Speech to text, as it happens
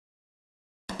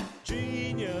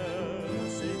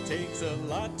Genius, it takes a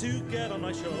lot to get on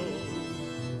my show.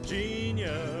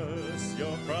 Genius,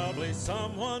 you're probably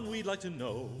someone we'd like to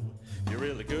know. You're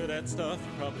really good at stuff,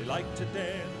 you probably like to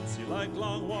dance. You like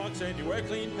long walks and you wear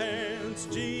clean pants.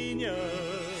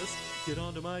 Genius, get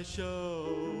onto my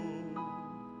show.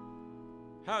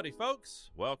 Howdy, folks.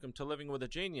 Welcome to Living with a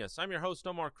Genius. I'm your host,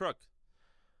 Omar Crook.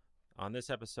 On this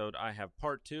episode, I have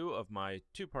part 2 of my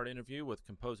 2-part interview with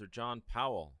composer John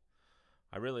Powell.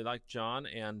 I really like John,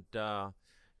 and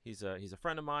he's a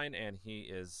friend of mine, and he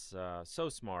is so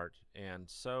smart and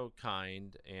so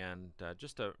kind and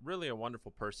just really a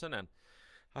wonderful person. And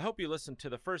I hope you listened to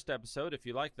the first episode. If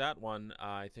you like that one,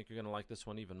 I think you're going to like this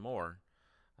one even more.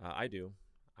 I do.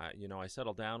 I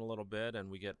settle down a little bit,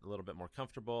 and we get a little bit more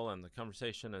comfortable, and the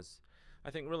conversation is,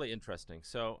 I think, really interesting.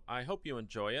 So I hope you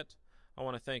enjoy it. I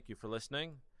want to thank you for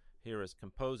listening. Here is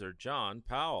composer John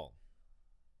Powell.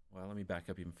 Well, let me back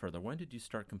up even further. When did you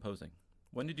start composing?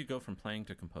 When did you go from playing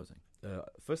to composing?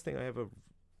 First thing I ever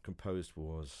composed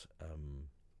was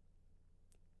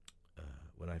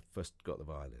when I first got the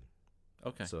violin.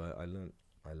 Okay. So I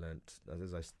learnt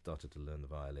as I started to learn the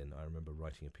violin. I remember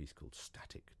writing a piece called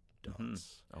Static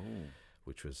Dance,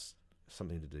 which was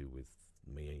something to do with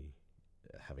me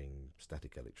having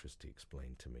static electricity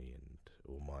explained to me,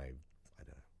 or my, I don't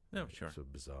know. No, sure. Sort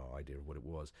of bizarre idea of what it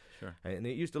was. Sure. And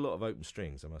it used a lot of open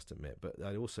strings, I must admit. But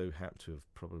I also happened to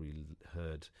have probably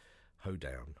heard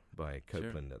Hoedown by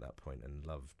Copland at that point, and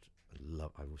I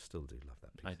still do love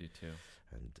that piece. I do too.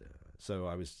 And so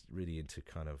I was really into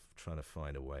kind of trying to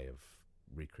find a way of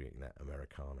recreating that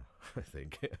Americana, I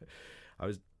think. I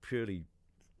was purely,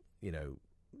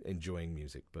 enjoying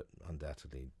music, but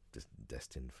undoubtedly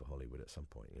destined for Hollywood at some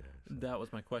point, So. That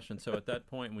was my question. So at that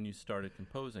point, when you started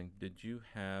composing, did you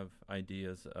have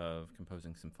ideas of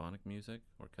composing symphonic music,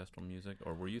 orchestral music,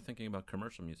 or were you thinking about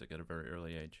commercial music at a very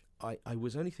early age? I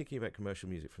was only thinking about commercial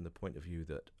music from the point of view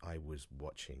that I was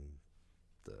watching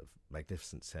the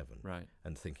Magnificent Seven, right,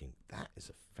 and thinking, that is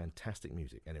a fantastic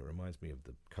music, and it reminds me of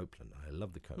the Copland. I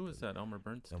love the Copland. Who was that, Elmer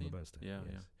Bernstein? Elmer Bernstein, yeah,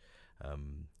 yes.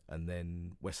 And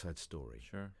then West Side Story.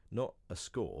 Sure. Not a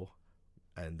score,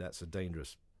 and that's a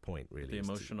dangerous point, really. The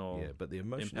emotional but the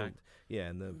emotional impact. Yeah,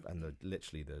 and the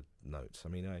literally the notes. I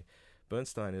mean,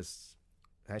 Bernstein is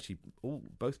actually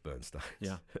both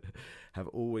Bernsteins have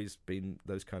always been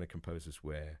those kind of composers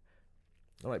where,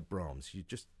 like Brahms, you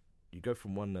go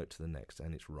from one note to the next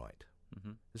and it's right.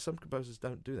 Mm-hmm. Some composers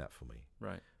don't do that for me.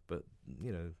 Right. But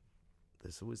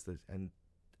there's always and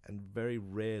very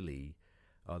rarely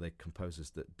are there composers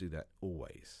that do that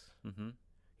always. Mm-hmm.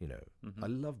 I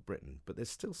love Britten, but there's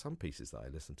still some pieces that I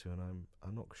listen to and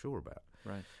I'm not sure about.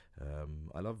 Right.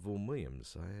 I love Vaughan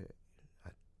Williams. I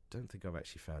don't think I've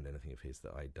actually found anything of his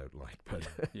that I don't like. But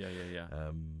yeah.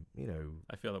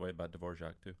 I feel that way about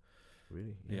Dvorak too.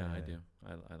 Really? Yeah, I do.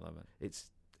 I love it.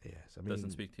 Yes. I mean,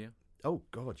 doesn't speak to you? Oh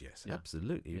God, yes,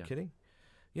 absolutely. Are you kidding?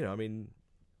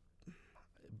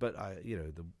 But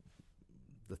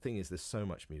the thing is, there's so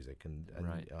much music, and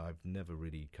right. I've never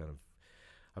really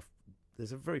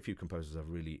there's a very few composers I've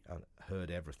really heard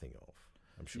everything of.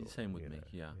 I'm sure. Same with me.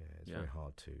 Yeah. It's very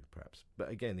hard to, perhaps. But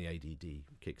again, the ADD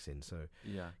kicks in, so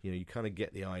you kind of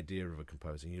get the idea of a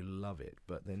composer, and you love it,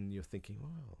 but then you're thinking,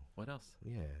 well, what else?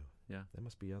 Yeah. Yeah. There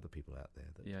must be other people out there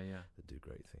that do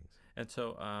great things. And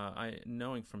so,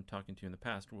 knowing from talking to you in the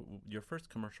past, your first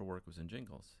commercial work was in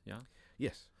jingles, yeah?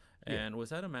 Yes. And was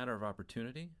that a matter of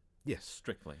opportunity? Yes.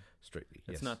 Strictly, yes.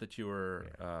 It's not that you were...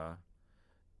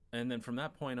 and then from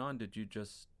that point on, did you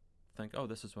just think, oh,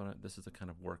 this is the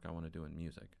kind of work I want to do in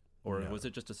music? Or was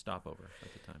it just a stopover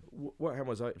at the time? What happened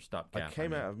was I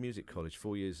came out of music college,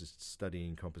 4 years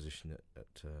studying composition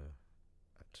at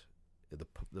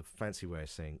the fancy way of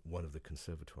saying one of the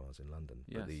conservatoires in London.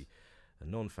 Yes. But the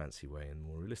non-fancy way and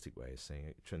more realistic way is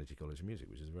saying Trinity College of Music,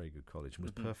 which is a very good college and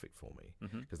was perfect for me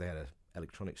because they had an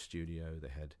electronic studio, they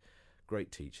had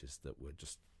great teachers that were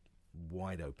just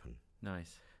wide open.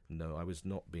 Nice. No, I was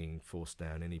not being forced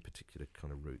down any particular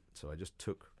kind of route, so I just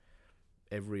took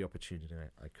every opportunity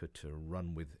I could to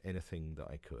run with anything that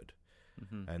I could,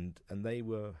 and they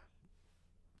were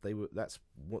that's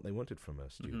what they wanted from a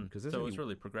student, because so it was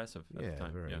really progressive at the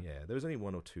time. There was only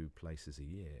 1 or 2 places a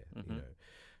year,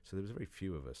 so there was very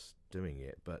few of us doing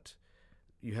it, but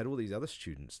you had all these other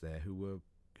students there who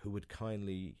would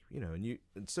kindly,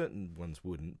 and certain ones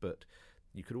wouldn't, but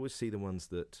you could always see the ones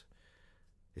that,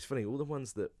 it's funny, all the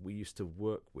ones that we used to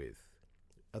work with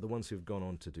are the ones who've gone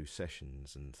on to do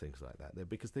sessions and things like that.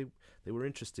 Because they were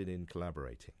interested in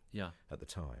collaborating at the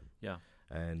time. Yeah,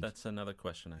 and that's another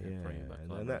question I have for you about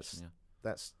collaboration.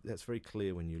 And that's very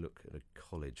clear when you look at a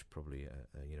college, probably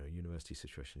a university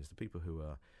situation, is the people who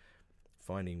are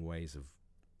finding ways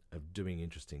of doing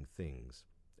interesting things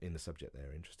in the subject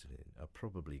they're interested in are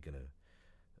probably going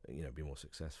to, be more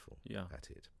successful at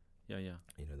it. Yeah.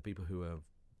 The people who have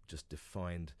just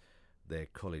defined their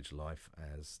college life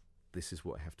as this is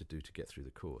what I have to do to get through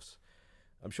the course.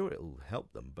 I'm sure it'll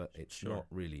help them, but it's not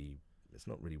really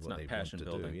what they want to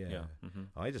do. Yeah. Mm-hmm.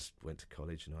 I just went to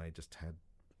college and I just had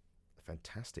a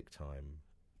fantastic time,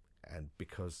 and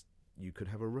because you could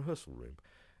have a rehearsal room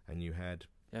and you had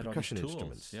percussion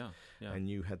instruments, and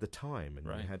you had the time, and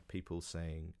you had people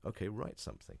saying, okay, write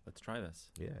something. Let's try this.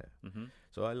 Yeah. Mm-hmm.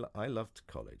 So I loved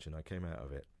college, and I came out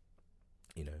of it,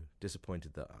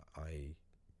 disappointed that I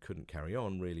couldn't carry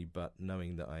on really, but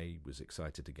knowing that I was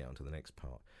excited to get on to the next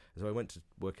part. So I went to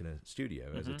work in a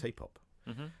studio as a tape op,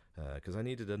 because I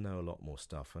needed to know a lot more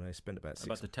stuff, and I spent about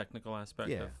the technical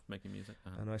aspect of making music.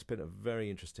 And I spent a very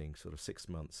interesting sort of 6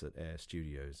 months at Air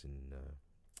Studios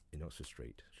in Oxford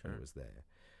Street. Sure. I was there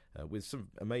with some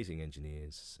amazing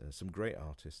engineers, some great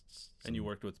artists. And you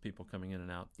worked with people coming in and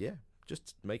out? Yeah,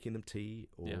 just making them tea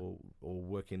or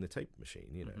working the tape machine,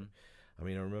 Mm-hmm. I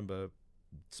mean, I remember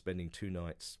spending 2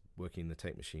 nights working the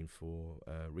tape machine for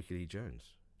Ricky Lee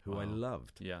Jones, who I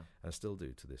loved and still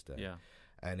do to this day. Yeah.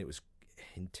 And it was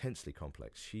intensely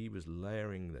complex. She was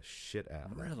layering the shit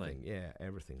out of that thing. Yeah,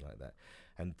 everything like that.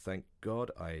 And thank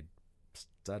God I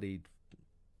studied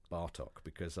Bartok,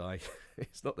 because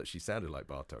it's not that she sounded like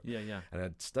Bartok. Yeah. And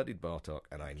I'd studied Bartok,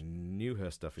 and I knew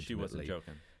her stuff intimately.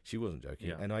 She wasn't joking.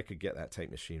 Yeah. And I could get that tape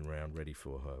machine round ready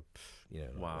for her,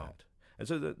 like wow. that. And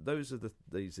so those are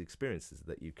these experiences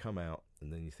that you come out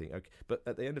and then you think, okay. But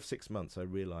at the end of 6 months, I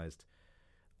realized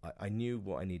I knew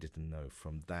what I needed to know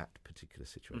from that particular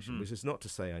situation. Which is not to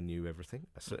say I knew everything.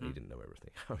 I certainly didn't know everything.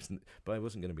 But I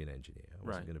wasn't going to be an engineer.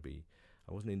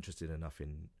 I wasn't interested enough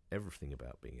in everything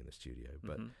about being in the studio.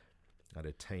 But I'd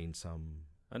attained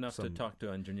enough to talk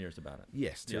to engineers about it.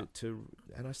 Yes,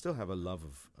 and I still have a love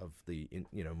of the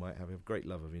might have a great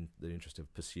love of the interest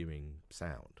of pursuing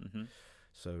sound. Mm-hmm.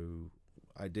 So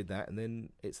I did that, and then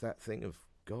it's that thing of,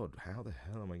 God, how the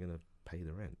hell am I going to pay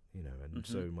the rent? And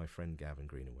so my friend Gavin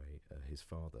Greenaway, his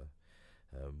father,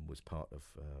 was part of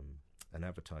an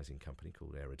advertising company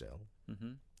called Airedale,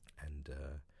 and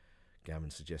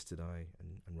Gavin suggested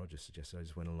and Roger suggested I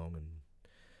just went along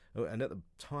and at the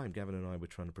time Gavin and I were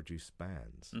trying to produce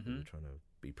bands. We were trying to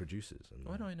be producers. And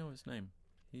why do I know his name?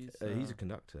 He's a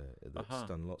conductor that's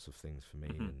done lots of things for me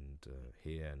and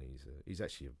here, and he's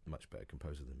actually a much better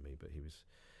composer than me, but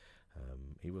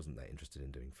he wasn't that interested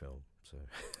in doing film. So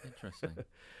interesting.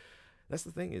 That's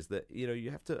the thing, is that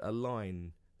you have to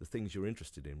align the things you're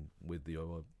interested in with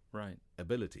your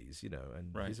abilities,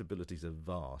 and his abilities are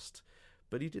vast,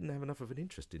 but he didn't have enough of an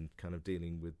interest in kind of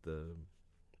dealing with the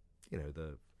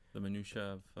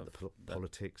minutiae of the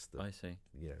politics. I see.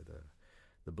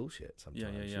 The bullshit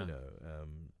sometimes,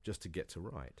 just to get to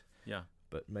write. Yeah.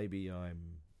 But maybe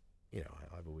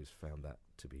I've always found that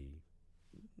to be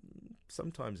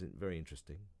sometimes very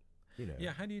interesting.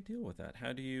 Yeah, how do you deal with that?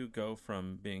 How do you go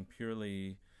from being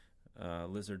purely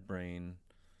lizard brain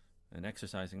and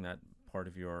exercising that part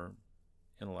of your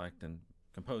intellect and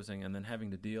composing, and then having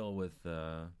to deal with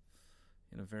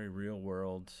very real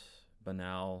world,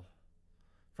 banal,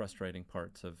 frustrating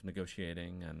parts of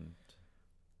negotiating and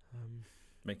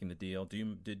making the deal?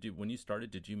 Did you when you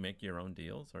started, did you make your own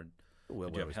deals, or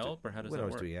did you have help, or how does that work? When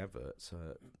I was doing adverts,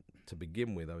 to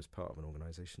begin with, I was part of an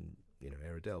organisation,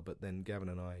 Airedale, but then Gavin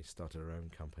and I started our own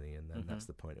company, and then that's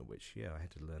the point at which, I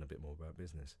had to learn a bit more about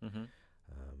business. And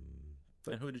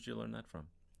who did you learn that from?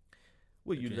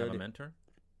 Well, did you have a mentor?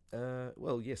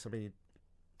 Well, yes. I mean,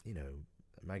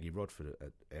 Maggie Rodford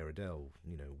at Airedale,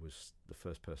 was the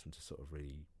first person to sort of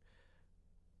really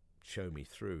show me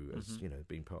through as,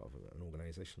 being part of an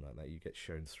organisation like that. You get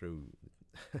shown through,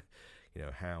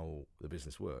 how the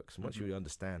business works. And once you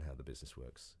understand how the business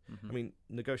works, I mean,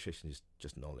 negotiation is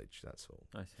just knowledge, that's all.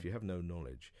 I see. If you have no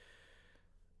knowledge,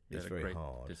 it's very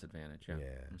hard. Disadvantage, yeah.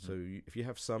 Yeah. So if you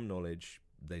have some knowledge,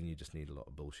 then you just need a lot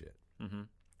of bullshit,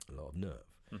 a lot of nerve.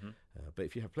 But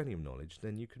if you have plenty of knowledge,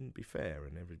 then you can be fair,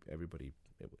 and everybody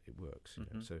it works.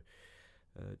 So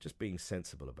just being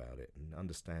sensible about it and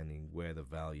understanding where the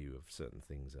value of certain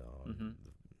things are, and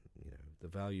the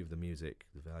value of the music,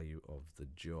 the value of the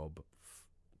job,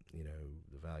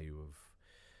 the value of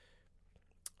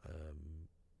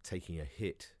taking a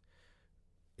hit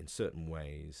in certain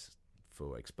ways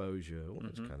for exposure, all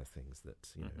those kind of things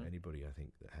that anybody, I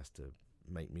think, that has to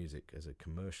make music as a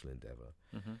commercial endeavor.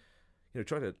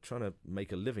 Trying to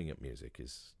make a living at music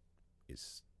is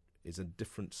a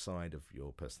different side of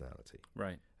your personality.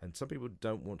 Right. And some people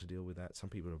don't want to deal with that. Some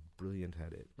people are brilliant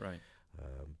at it. Right.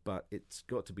 But it's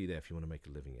got to be there if you want to make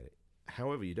a living at it.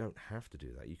 however, you don't have to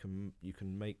do that. You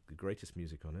can make the greatest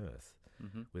music on earth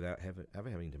without ever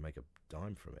having to make a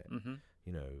dime from it.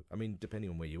 You know, I mean, depending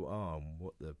on where you are and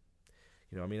what the,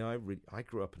 you know, I mean, I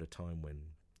grew up at a time when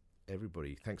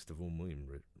everybody, thanks to Vaughan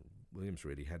Williams,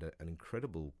 really had an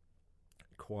incredible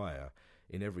choir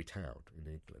in every town in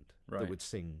England that would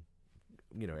sing,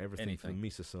 you know, everything from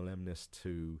Missa Solemnis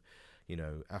to, you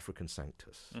know, African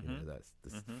Sanctus. You know, that's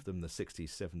from the 60s,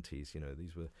 70s. You know,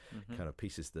 these were kind of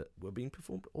pieces that were being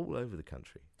performed all over the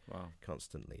country. Wow.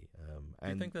 Constantly. Do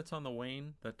you think that's on the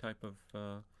wane, that type of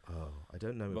I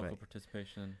don't know vocal about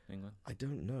participation in England? I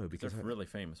don't know, because they're really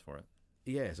famous for it.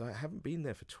 Yes, I haven't been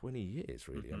there for 20 years,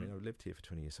 really. I mean, I've lived here for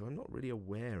 20 years, so I'm not really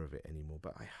aware of it anymore,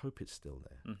 but I hope it's still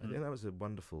there. I think that was a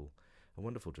wonderful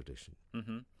tradition.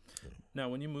 Now,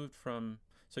 when you moved from...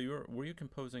 So were you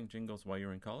composing jingles while you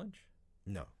were in college?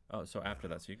 No. Oh, so after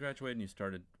that. So you graduated and you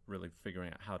started really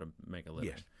figuring out how to make a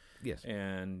living. Yes.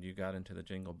 And you got into the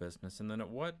jingle business. And then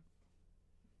what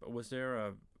was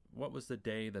the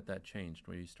day that changed,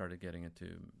 where you started getting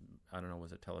into, I don't know,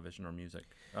 was it television or music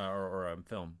or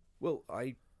film? Well,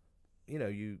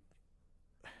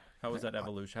 how was that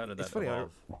evolution? How did that funny, evolve?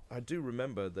 I do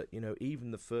remember that, you know, even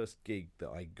the first gig that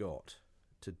I got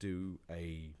to do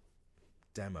a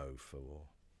demo for,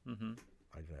 I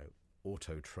don't know,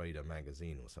 Auto Trader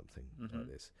magazine or something like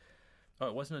this. Oh,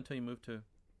 it wasn't until you moved to...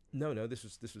 No, this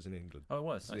was in England. Oh, it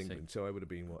was. I England. see. So I would have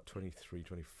been 23,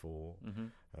 24.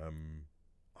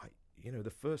 You know, the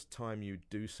first time you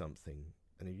do something,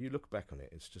 and if you look back on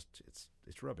it,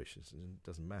 it's rubbish. It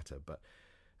doesn't matter. But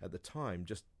at the time,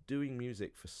 just doing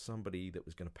music for somebody that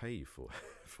was going to pay you for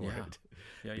it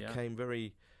became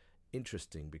very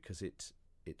interesting, because it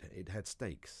had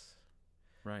stakes.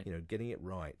 Right. You know, getting it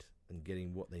right and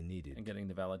getting what they needed, and getting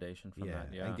the validation from that.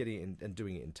 Yeah. And getting it and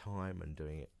doing it in time and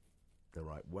doing it the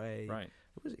right way. Right.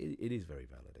 It is very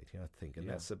validating, I think, and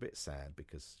that's a bit sad,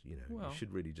 because, you know, you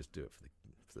should really just do it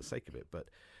for the sake of it. But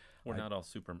we're not all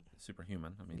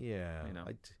superhuman. I mean, you know.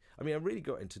 I really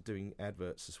got into doing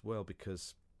adverts as well,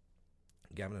 because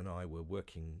Gavin and I were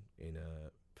working in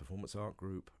a performance art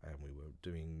group, and we were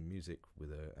doing music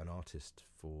with an artist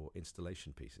for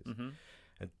installation pieces.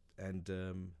 And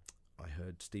I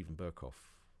heard Stephen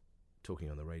Burkoff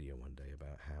talking on the radio one day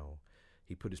about how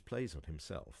he put his plays on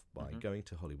himself by going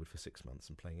to Hollywood for 6 months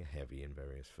and playing a heavy in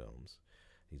various films.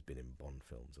 He's been in Bond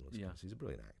films and all that. He's a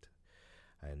brilliant actor.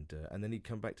 And then he'd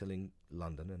come back to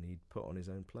London and he'd put on his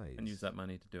own plays. And use that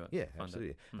money to do it. Yeah,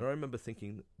 absolutely. And I remember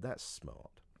thinking, that's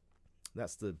smart.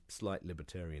 That's the slight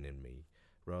libertarian in me,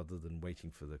 rather than waiting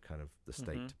for the kind of the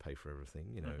state to pay for everything,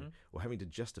 you know, or having to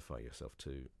justify yourself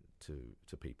to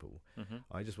people.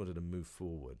 I just wanted to move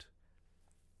forward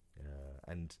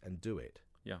and do it.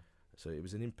 Yeah. So it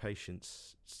was an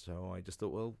impatience. So I just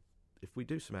thought, well, if we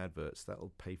do some adverts,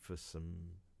 that'll pay for some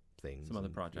things. Some other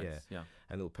projects, yeah.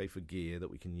 And it'll pay for gear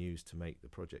that we can use to make the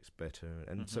projects better.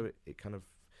 And so it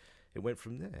went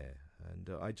from there. And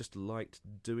I just liked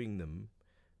doing them,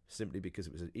 simply because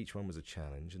each one was a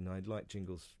challenge, and I'd like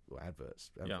jingles or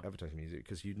adverts, advertising music,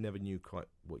 because you never knew quite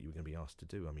what you were going to be asked to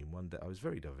do. I mean, one day I was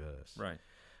very diverse. Right.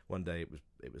 One day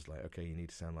it was like, okay, you need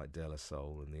to sound like De La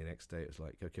Soul, and the next day it was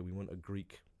like, okay, we want a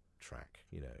Greek track,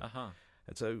 you know.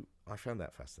 And so I found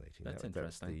that fascinating. That's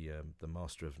interesting. That's the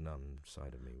Master of None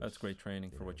side of me. That's great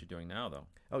training for what you're doing now, though.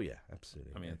 Oh yeah,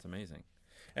 absolutely. I mean, it's amazing.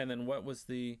 And then what was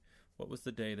the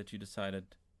day that you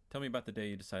decided? Tell me about the day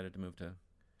you decided to move to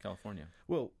California.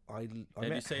 Well, I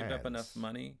have you saved up enough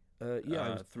money?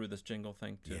 Through this jingle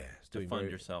thing to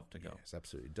fund yourself to go. Yes,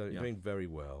 absolutely. Doing very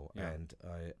well. Yeah. And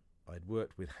I'd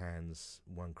worked with Hans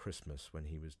one Christmas when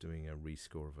he was doing a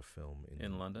rescore of a film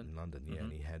in London. In London, yeah,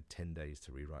 and he had 10 days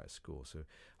to rewrite a score. So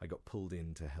I got pulled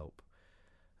in to help.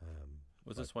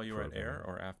 Was this while you were at Air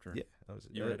or after? Yeah, I was.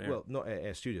 You were at Air? Well, not at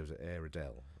Air Studios, at Air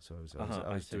Adele. So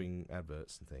I was doing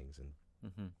adverts and things,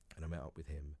 and I met up with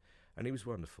him, and he was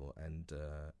wonderful, and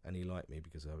he liked me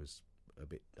because I was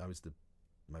the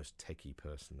most techie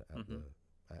person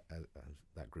at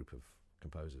that group of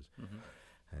composers.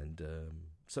 And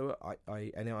so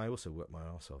I also worked my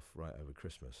arse off right over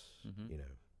Christmas, you know,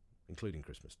 including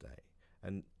Christmas Day,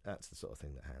 and that's the sort of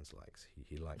thing that Hans likes.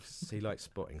 He likes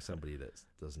spotting somebody that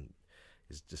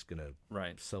is just going to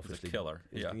selfishly a killer,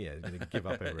 he's going to give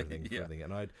up everything for everything.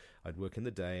 And I'd work in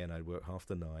the day, and I'd work half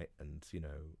the night, and you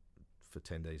know, for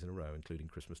 10 days in a row, including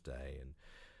Christmas Day,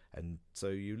 and so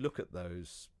you look at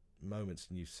those moments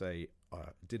and you say,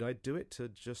 did I do it to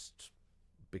just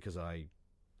because I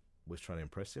was trying to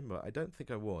impress him? But I don't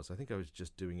think I was. I think I was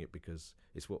just doing it because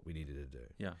it's what we needed to do.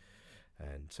 Yeah.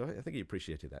 And so I think he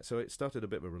appreciated that. So it started a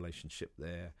bit of a relationship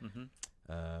there.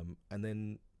 And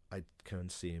then I'd go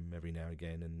and see him every now and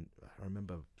again. And I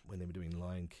remember when they were doing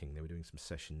Lion King, they were doing some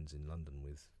sessions in London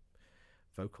with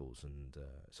vocals, and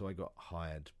so I got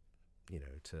hired,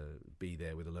 to be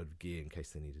there with a load of gear in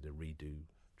case they needed to redo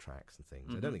tracks and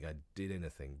things. I don't think I did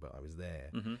anything, but I was there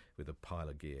with a pile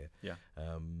of gear. Yeah.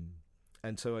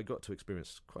 And so I got to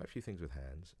experience quite a few things with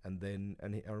Hans. And then,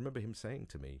 I remember him saying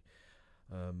to me,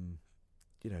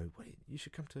 "Wait, you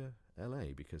should come to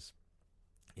LA because,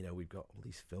 we've got all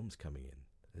these films coming in.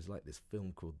 There's like this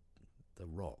film called The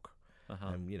Rock,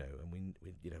 and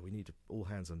we need to all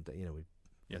hands on deck.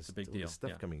 It's a big all deal. This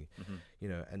stuff coming,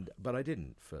 but I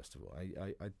didn't. First of all,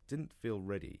 I didn't feel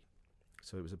ready,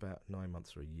 so it was about 9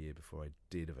 months or a year before I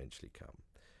did eventually come.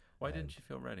 Why didn't you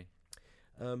feel ready?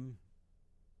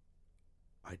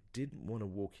 I didn't want to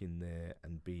walk in there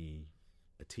and be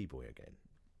a T-boy again,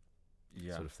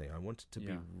 sort of thing. I wanted to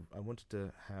be. I wanted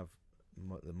to have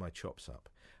my chops up,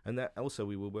 and that also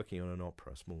we were working on an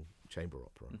opera, a small chamber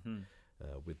opera,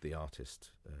 with the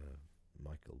artist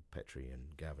Michael Petrie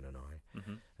and Gavin and I,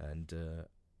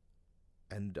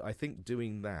 and I think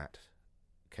doing that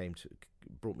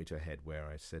brought me to a head where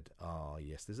I said,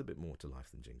 yes, there's a bit more to life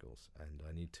than jingles, and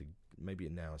I need to, maybe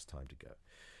now is time to go.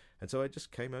 And so I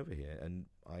just came over here, and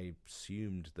I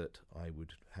assumed that I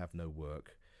would have no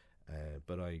work,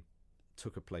 but I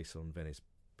took a place on Venice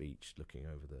Beach looking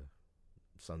over the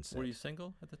sunset. Were you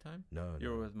single at the time? No.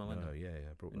 You were with Melinda? No, yeah,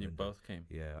 I brought and Melinda. You both came?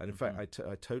 Yeah, and in fact,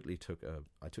 I totally took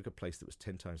a place that was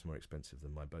 10 times more expensive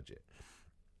than my budget.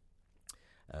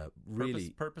 Really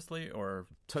purposely or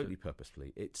totally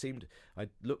purposefully. It seemed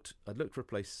I'd looked for a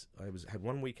place. I had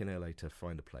 1 week in LA to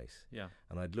find a place. Yeah,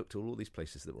 and I'd looked at all these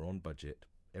places that were on budget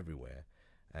everywhere,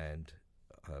 and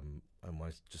I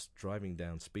was just driving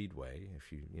down Speedway,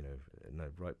 if you know,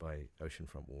 right by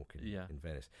Oceanfront Walk in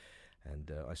Venice,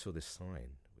 and I saw this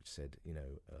sign which said,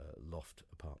 loft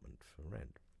apartment for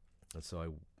rent, and so I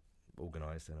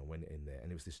organised and I went in there, and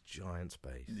it was this giant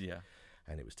space. Yeah,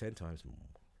 and it was 10 times more.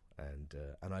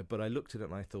 But I looked at it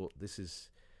and I thought,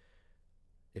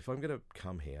 if I'm going to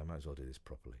come here, I might as well do this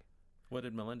properly. What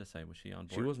did Melinda say? Was she on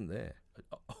board? She wasn't there.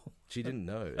 She didn't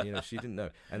know. She didn't know.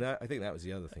 And I think that was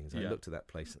the other thing. I looked at that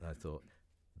place and I thought,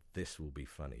 this will be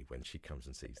funny when she comes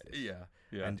and sees this. Yeah.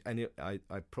 And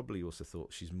I probably also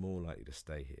thought she's more likely to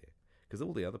stay here. Because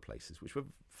all the other places, which were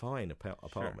fine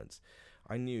apartments,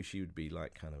 I knew she would be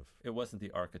like kind of... It wasn't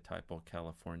the archetypal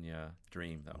California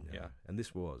dream, though. No. Yeah. And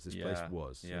this place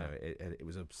was. Yeah. It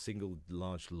was a single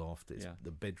large loft.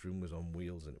 The bedroom was on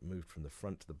wheels and it moved from the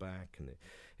front to the back. And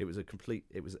it was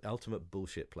it was ultimate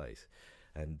bullshit place.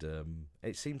 And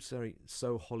it seemed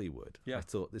so Hollywood. Yeah. I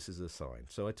thought, this is a sign.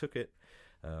 So I took it.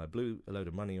 I blew a load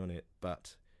of money on it,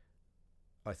 but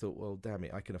I thought, well, damn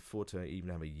it, I can afford to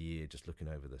even have a year just looking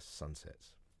over the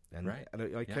sunsets. And, right.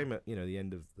 and I came at the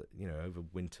end of over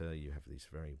winter, you have these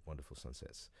very wonderful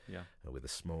sunsets. Yeah. With the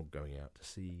smog going out to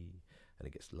sea, and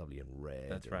it gets lovely and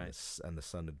red. That's and right. And the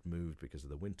sun had moved because of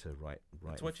the winter. Right.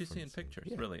 It's what you see in pictures.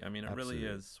 Yeah, really. I mean, it absolutely.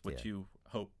 really is what you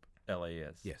hope LA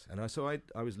is. Yes. And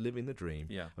I was living the dream.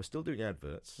 Yeah. I was still doing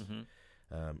adverts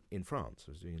in France.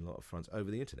 I was doing a lot of France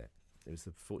over the internet. It was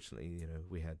fortunately,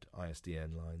 we had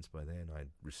ISDN lines by then. I'd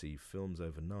received films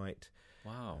overnight.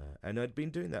 Wow. And I'd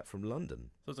been doing that from London.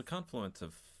 So it was a confluence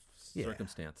of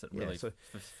circumstance that really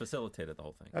facilitated the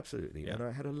whole thing. Absolutely. Yeah. And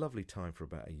I had a lovely time for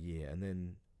about a year. And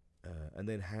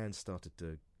then Hans started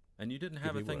to... And you didn't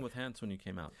have a thing with Hans when you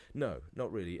came out? No,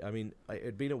 not really. I mean, it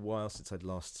had been a while since I'd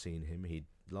last seen him.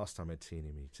 Last time I'd seen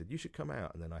him, he said, you should come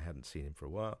out. And then I hadn't seen him for a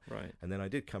while. Right. And then I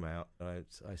did come out. And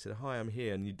I said, hi, I'm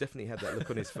here. And you definitely had that look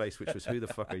on his face, which was, who the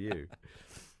fuck are you?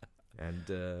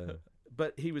 And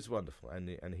but he was wonderful.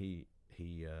 And he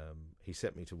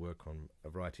set me to work on a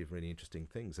variety of really interesting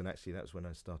things. And actually, that was when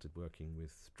I started working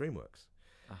with DreamWorks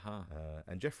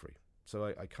and Jeffrey. So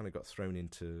I kind of got thrown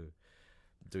into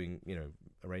doing,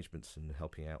 arrangements and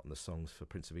helping out on the songs for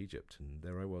Prince of Egypt. And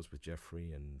there I was with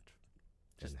Jeffrey and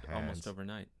just Hans. Almost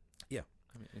overnight. Yeah.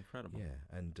 I mean, incredible.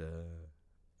 Yeah. And,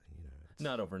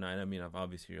 not overnight. I mean,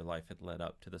 obviously your life had led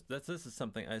up to this. This is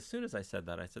something, as soon as I said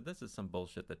that, I said, this is some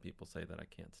bullshit that people say that I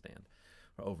can't stand.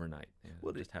 Or overnight. Yeah,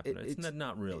 well, it just happened. It's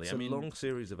not really. It's a long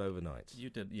series of overnights.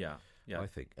 You did, yeah. I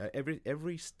think.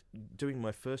 Doing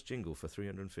my first jingle for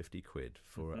 350 quid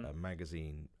for a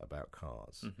magazine about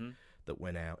cars that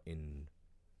went out in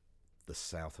the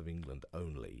south of England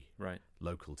only. Right.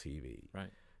 Local TV. Right.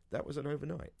 That was an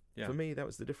overnight. Yeah. For me, that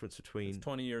was the difference between... It's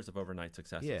 20 years of overnight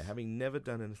successes. Yeah, having never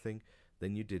done anything,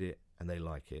 then you did it, and they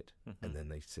like it, and then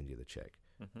they send you the check.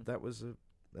 That was a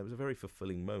very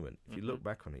fulfilling moment. If you look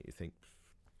back on it, you think,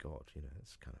 God,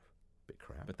 it's kind of a bit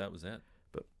crap. But that was it.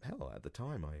 But hell, at the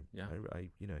time, Yeah. I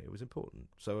you know, it was important.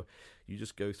 So you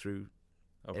just go through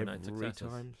Overnight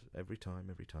successes. every time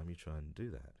you try and do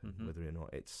that, and Mhm. whether or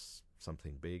not it's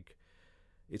something big,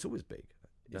 it's always big.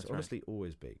 It's That's right. honestly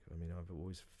always big. I mean, I've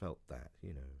always felt that,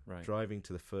 you know, Right. driving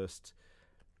to the first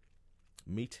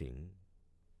meeting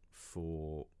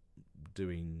for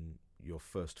doing your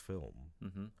first film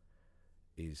Mm-hmm.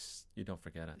 is You don't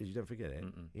forget it. you don't forget it,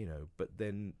 Mm-mm. you know. But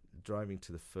then driving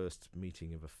to the first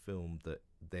meeting of a film that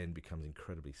then becomes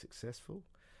incredibly successful,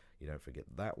 you don't forget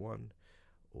that one,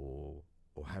 or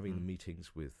having the Mhm.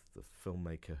 meetings with the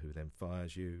filmmaker who then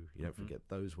fires you, you don't Mhm. forget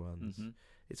those ones. Mhm.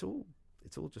 It's all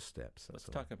just steps. Let's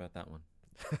That's all. talk about that one.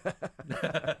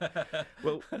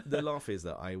 Well, the laugh is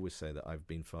that I always say that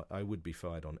I would be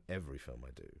fired on every film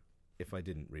I do if I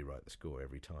didn't rewrite the score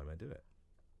every time I do it.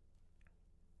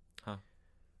 Huh.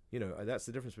 You know, that's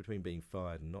the difference between being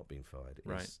fired and not being fired. Is,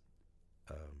 Right.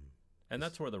 Um, And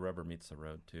that's where the rubber meets the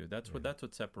road too. That's what Yeah.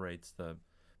 separates the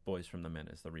boys from the men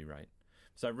is the rewrite.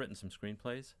 So I've written some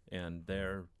screenplays, and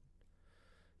the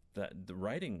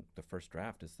writing the first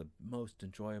draft is the most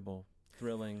enjoyable,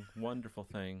 thrilling, wonderful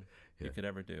thing you Yeah. could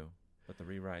ever do. But the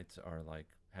rewrites are like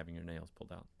having your nails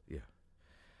pulled out. Yeah.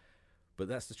 But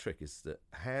that's the trick. Is that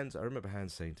Hans? I remember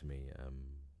Hans saying to me. I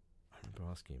remember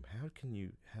asking him, "How can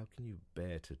you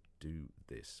bear to do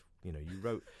this? You know, you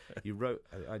wrote.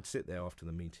 I'd sit there after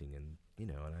the meeting, and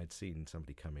I'd seen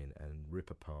somebody come in and rip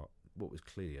apart what was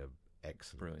clearly a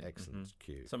Brilliant. excellent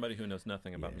cue. Somebody who knows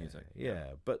nothing about music.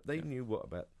 Yeah, but they Yeah. knew what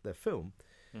about their film,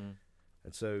 Mhm.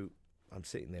 and so I'm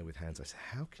sitting there with Hans. I said,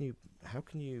 "How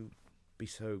can you be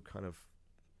so kind of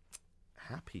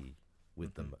happy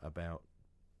with them about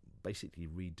basically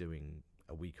redoing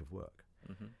a week of work?"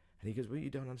 Mhm. And he goes, "Well, you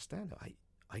don't understand.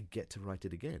 I get to write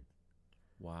it again."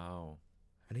 Wow.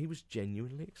 And he was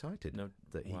genuinely excited No.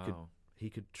 that Wow. he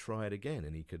could try it again,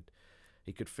 and he could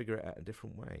figure it out a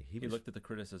different way. He looked at the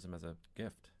criticism as a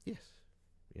gift. Yes,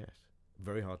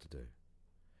 very hard to do.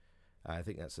 I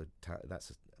think that's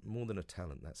more than a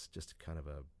talent. That's just kind of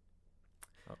a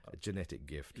genetic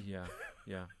gift. Yeah.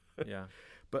 Yeah. Yeah.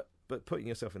 But putting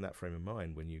yourself in that frame of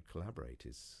mind when you collaborate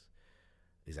is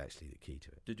actually the key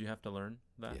to it. Did you have to learn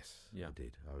that? Yes, Yeah. I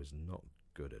did. I was not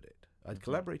good at it. I'd Mhm.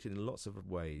 collaborated in lots of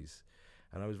ways,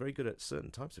 and I was very good at certain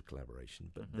types of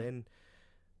collaboration. But Mhm. then,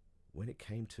 when it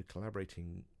came to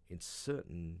collaborating in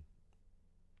certain,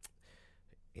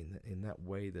 in that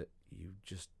way that you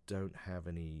just don't have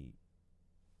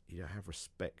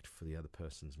respect for the other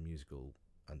person's musical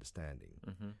understanding,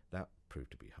 Mm-hmm. that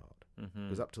proved to be hard. Mm-hmm.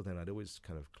 Because up till then, I'd always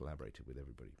kind of collaborated with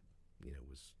everybody.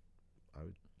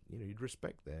 You'd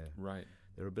respect Right.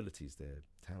 their abilities, their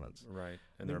talents. Right.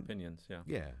 And their Then- opinions. Yeah.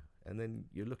 Yeah, and then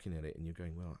you're looking at it and you're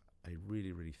going, well, I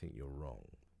really, really think you're wrong.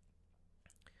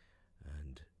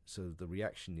 And so the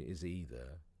reaction is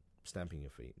either stamping your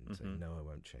feet and saying, Mhm. no, I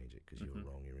won't change it because Mhm. you're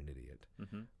wrong, you're an idiot.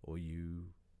 Mm-hmm. Or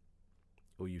you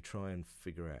try and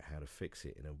figure out how to fix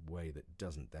it in a way that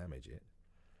doesn't damage it.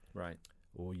 Right.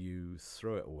 Or you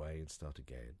throw it away and start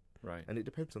again. Right. And it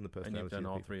depends on the And personality. you've done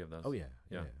of all people. three of those. Oh, yeah.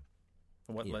 Yeah.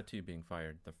 And what Yeah. led to you being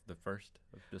fired? The first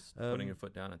of just putting your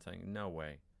foot down and saying, no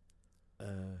way.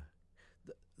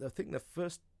 I think the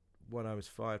first one I was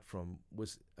fired from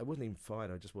I wasn't even fired.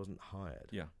 I just wasn't hired.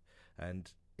 Yeah.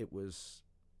 And it was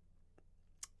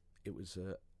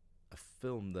a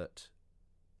film that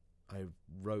I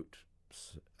wrote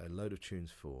a load of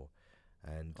tunes for,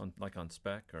 and On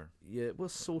spec or yeah, well,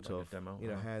 sort like a of. demo?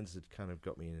 Hans had kind of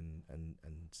got me in and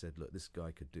said, look, this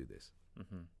guy could do this.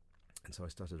 Mm-hmm. And so I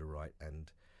started to write,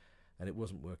 and it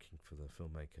wasn't working for the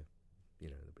filmmaker.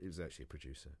 It was actually a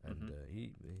producer, and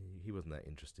he wasn't that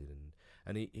interested,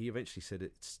 and he eventually said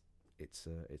it's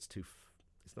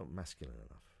not masculine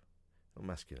enough.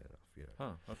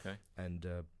 Huh. Okay. And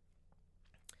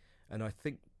I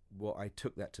think what I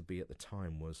took that to be at the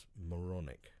time was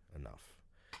moronic enough,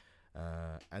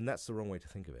 and that's the wrong way to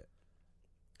think of it.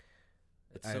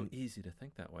 It's so easy to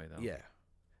think that way, though. Yeah,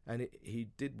 and he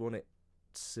did want it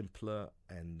simpler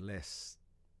and less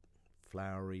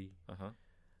flowery, Uh-huh.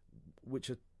 which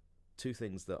are two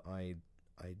things that I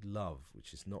love,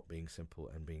 which is not being simple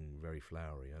and being very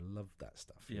flowery. I love that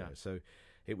stuff. you Yeah. know. So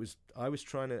I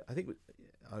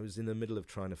was in the middle of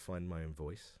trying to find my own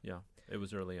voice. Yeah. It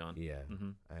was early on. Yeah.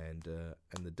 Mm-hmm. And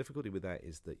the difficulty with that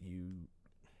is that you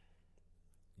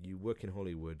work in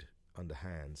Hollywood under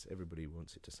Hans. Everybody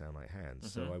wants it to sound like Hans. Mhm.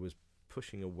 So I was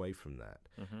pushing away from that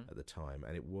Mm-hmm. at the time,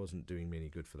 and it wasn't doing me any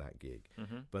good for that gig.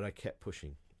 Mm-hmm. But I kept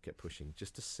pushing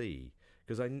just to see,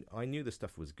 because I knew the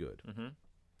stuff was good. Mm-hmm.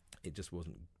 It just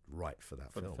wasn't right for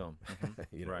that For film. the film. Mhm.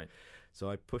 you know? Right. So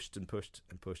I pushed and pushed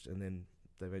and pushed, and then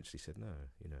they eventually said no.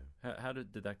 You know, How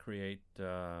did that create?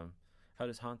 How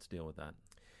does Hans deal with that?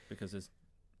 Because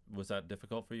was that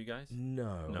difficult for you guys?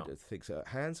 No, No. I don't think so.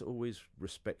 Hans always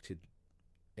respected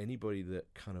anybody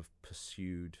that kind of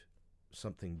pursued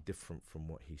something different from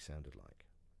what he sounded like.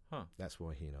 Huh. That's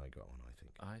why he and I got on, I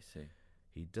think. I see.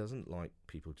 He doesn't like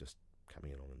people just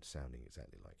coming along and sounding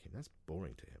exactly like him. That's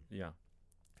boring to him. Yeah.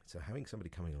 So having somebody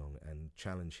coming along and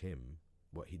challenge him,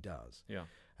 what he does, Yeah.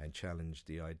 and challenge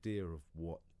the idea of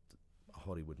what a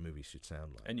Hollywood movie should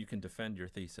sound like. And you can defend your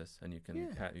thesis, and you can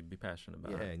be passionate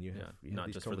about it. And you have not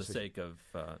these just for the sake of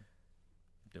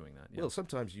doing that. Yeah. Well,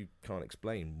 sometimes you can't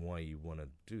explain why you want to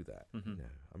do that. Mm-hmm. You know,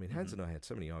 I mean, Hans and I had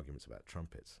so many arguments about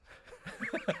trumpets.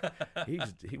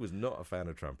 He was not a fan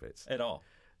of trumpets At all.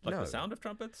 Like No. the sound of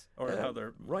trumpets, or how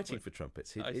they're writing for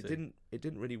trumpets. I It see.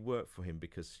 didn't really work for him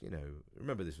because, you know,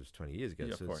 remember this was 20 years ago.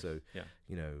 Yeah, of so course. so Yeah.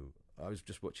 you know, I was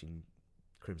just watching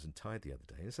Crimson Tide the other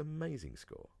day, and it's an amazing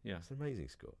score. Yeah. It's an amazing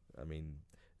score. I mean,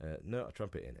 not a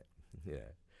trumpet in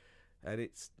it, and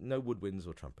it's no woodwinds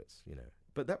or trumpets, you know.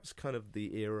 But that was kind of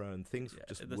the era, and things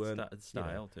just the weren't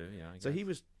style too. Yeah. I So guess. he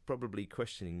was probably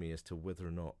questioning me as to whether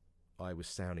or not I was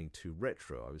sounding too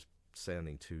retro. I was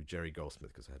sounding to Jerry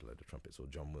Goldsmith because I had a load of trumpets, or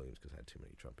John Williams because I had too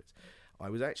many trumpets. I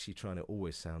was actually trying to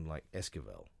always sound like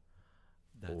Esquivel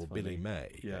That's or funny. Billy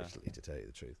May, Yeah. actually, to tell you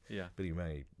the truth. Yeah. Billy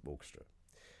May Orchestra.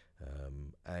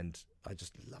 And I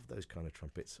just love those kind of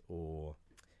trumpets, or,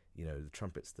 you know, the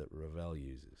trumpets that Ravel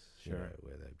uses, you Sure. know,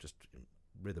 where they're just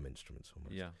rhythm instruments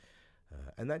almost. Yeah.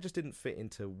 And that just didn't fit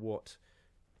into what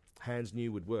Hans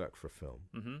knew would work for a film.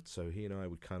 Mm-hmm. So he and I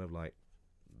would kind of like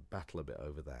battle a bit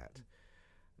over that.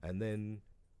 And then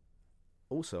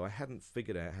also I hadn't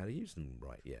figured out how to use them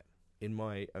right yet in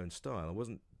my own style.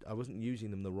 I wasn't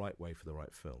using them the right way for the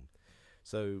right film.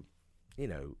 So, you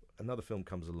know, another film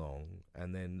comes along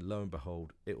and then lo and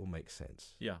behold, it will make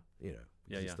sense. Yeah. You know,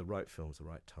 Yeah, because yeah. it's the right film, it's the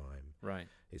right time. Right.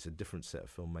 It's a different set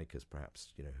of filmmakers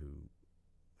perhaps, you know, who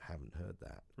haven't heard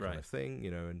that kind Right. of thing, you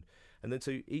know, and then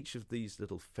so each of these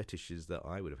little fetishes that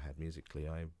I would have had musically,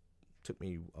 took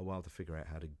me a while to figure out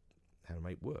how to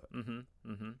make work,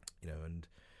 Mm-hmm. Mm-hmm. you know, and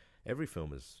every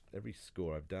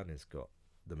score I've done has got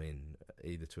them in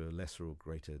either to a lesser or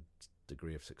greater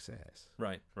degree of success.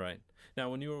 Right. Right.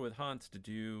 Now, when you were with Hans, did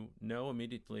you know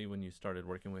immediately when you started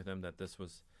working with him that this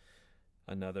was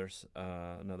another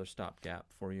stopgap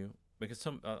for you? Because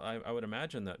I would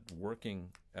imagine that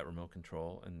working at Remote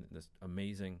Control in this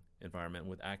amazing environment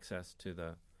with access to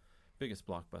the biggest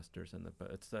blockbusters but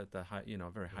it's at the high, you know,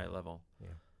 very high level. Yeah.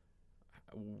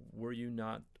 Were you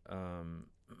not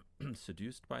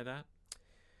seduced by that,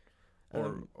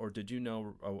 or did you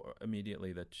know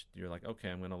immediately that you're like, okay,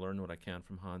 I'm going to learn what I can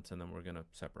from Hans, and then we're going to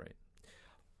separate?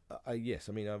 Yes,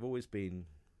 I mean, I've always been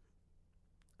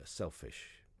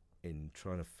selfish in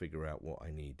trying to figure out what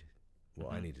I needed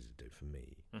to do for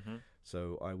me. Mm-hmm.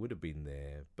 So I would have been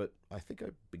there, but I think I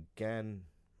began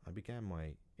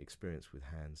my experience with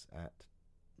Hans at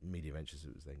Media Ventures,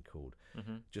 it was then called,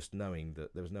 Mm-hmm. just knowing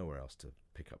that there was nowhere else to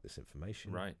pick up this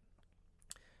information. Right.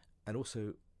 And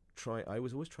also I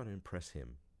was always trying to impress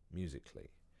him musically.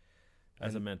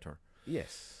 As a And- mentor.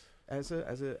 Yes. As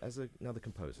another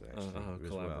composer, actually, as well,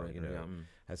 collaborator. you know, Yeah.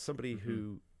 as somebody Mhm.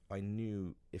 who I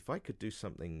knew if I could do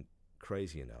something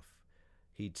crazy enough,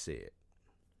 he'd see it.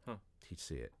 Huh. He'd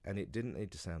see it, and it didn't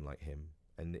need to sound like him,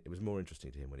 and it was more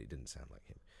interesting to him when it didn't sound like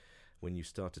him. When you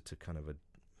started to kind of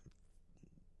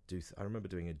I remember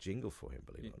doing a jingle for him,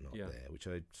 believe it or not, Yeah. there, which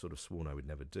I sort of sworn I would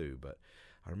never do, but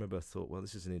I remember I thought, well,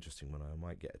 this is an interesting one. I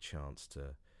might get a chance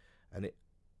to, and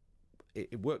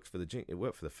it worked for it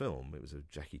worked for the film. It was a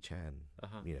Jackie Chan,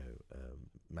 Uh-huh. you know,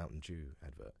 Mountain Dew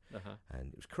advert, Uh-huh. and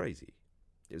it was crazy.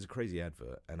 It was a crazy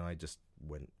advert, and I just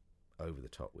went over the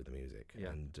top with the music,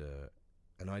 Yeah.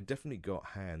 and I definitely got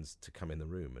Hans to come in the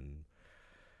room and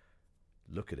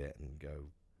look at it and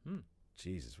go,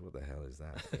 Jesus, what the hell is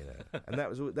that? You know, and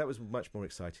that was much more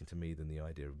exciting to me than the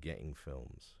idea of getting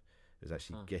films. It was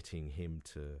actually getting him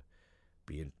to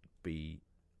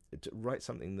to write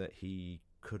something that he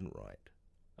couldn't write,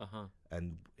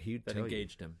 and he'd That tell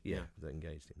engaged you, him. Yeah, that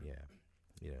engaged him. Yeah,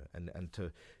 you know, and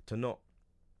to not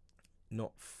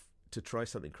to try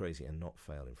something crazy and not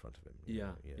fail in front of him. you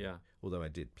know, Yeah. Although I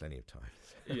did plenty of times.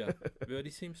 Yeah. But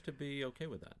he seems to be okay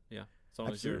with that. Yeah. As long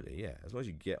Absolutely, yeah. As long as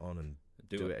you get on and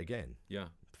as do it again, Yeah.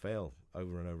 fail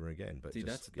over and over again. But See,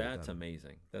 just that's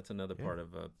amazing. That's another part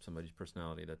of somebody's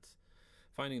personality. That's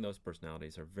finding those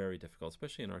personalities are very difficult,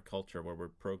 especially in our culture where we're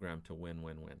programmed to win,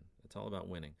 win, win. It's all about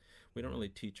winning. We don't really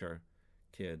teach our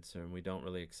kids, and we don't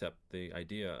really accept the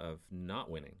idea of not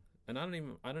winning. And I don't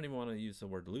even want to use the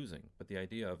word losing, but the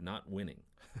idea of not winning.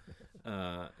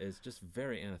 is just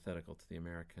very antithetical to the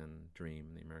American dream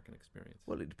and the American experience.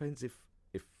 Well, it depends if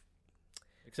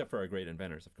Except for our great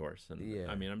inventors, of course. And Yeah.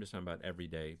 I mean, I'm just talking about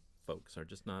everyday folks are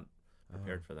just not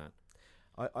prepared for that.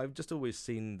 I've just always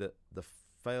seen that the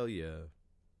failure,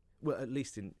 well, at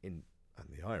least in and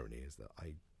the irony is that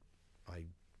I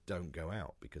don't go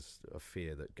out because of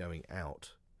fear that going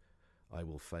out I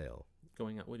will fail.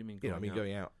 Going out? What do you mean? You know, Going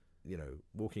out? going out,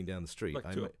 walking down the street.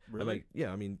 Like really?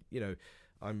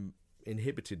 I'm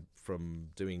inhibited from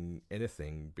doing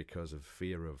anything because of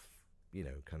fear of,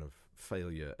 kind of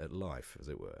failure at life, as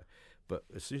it were. But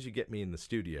as soon as you get me in the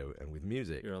studio and with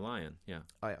music, You're a lion, yeah.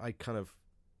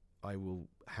 I will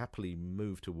happily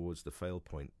move towards the fail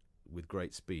point with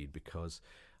great speed because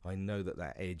I know that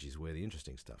edge is where the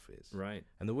interesting stuff is. Right,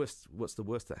 And what's the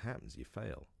worst that happens? You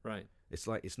fail. right. It's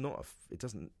like it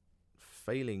doesn't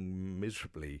failing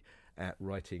miserably at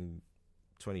writing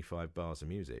 25 bars of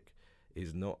music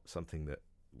is not something that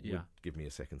Yeah. would give me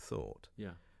a second thought.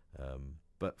 Yeah,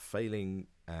 But failing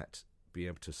at being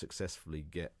able to successfully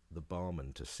get the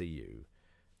barman to see you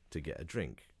to get a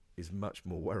drink is much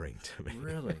more worrying to me.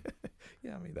 really.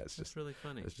 Yeah, I mean that's That's just really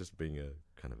funny. that's just being a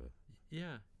kind of a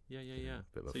Yeah.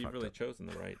 bit of a So you've fucked really up- chosen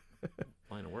the right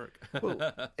line of work.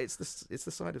 Well, it's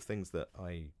the side of things that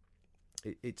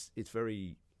it's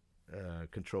very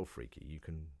control freaky. You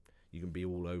can be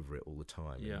all over it all the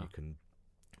time. Yeah. And you can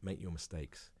make your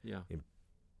mistakes Yeah.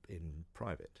 in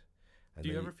private. And Do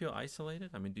you then ever feel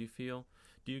isolated? I mean, do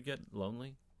you get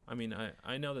lonely? I mean,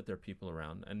 I know that there are people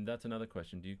around, and that's another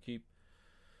question. Do you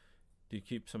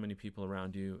keep so many people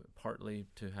around you partly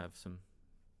to have some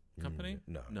company?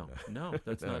 No, No,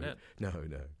 that's not it.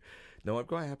 No. I'm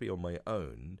quite happy on my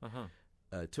own.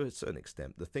 To a certain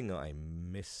extent. The thing that I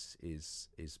miss is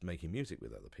making music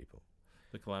with other people.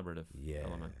 The collaborative Yeah,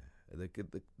 element.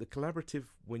 the collaborative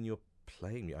when you're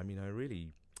playing. I mean, I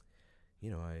really,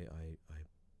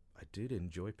 I did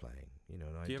enjoy playing. And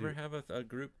Do you ever have a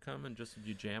group come and just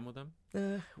you jam with them?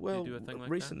 Well, do a thing like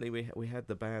recently we had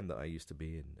the band that I used to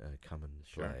be in come and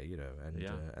Sure. play, and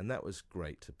Yeah. and that was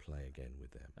great to play again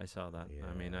with them. I saw that.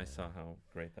 I mean, I Yeah. saw how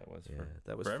great that was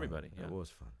That was for fun. everybody. Yeah. That was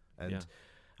fun, and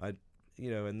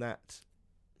Yeah. and that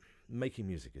making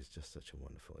music is just such a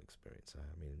wonderful experience.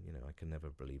 I mean, I can never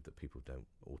believe that people don't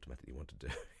automatically want to do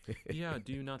it. Yeah.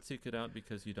 Do you not seek it out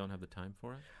because you don't have the time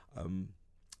for it?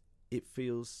 It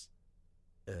feels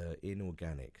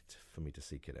inorganic for me to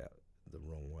seek it out the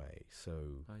wrong way.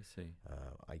 So I see.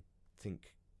 I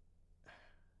think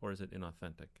Or is it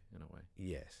inauthentic in a way?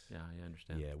 yes. Yeah, I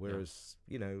understand. Yeah. Whereas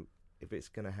if it's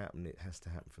going to happen, it has to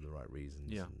happen for the right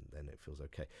reasons. Yeah. And then it feels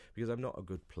okay. Because I'm not a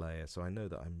good player, so I know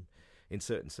that I'm in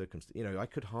certain circumstances. I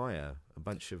could hire a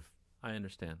bunch of I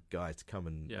understand. guys to come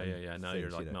and Yeah. Now things,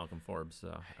 you're like Malcolm Forbes.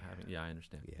 I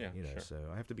understand. Yeah, sure. so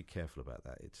I have to be careful about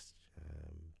that. It's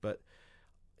but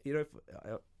if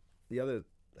the other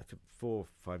 4 or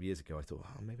 5 years ago, I thought,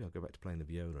 maybe I'll go back to playing the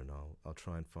viola and I'll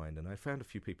try and find. And I found a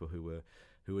few people who were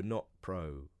not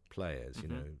pro players,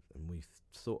 Mhm. and we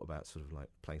thought about sort of like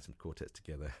playing some quartets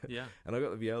together. Yeah. And I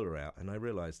got the viola out, and I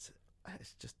realised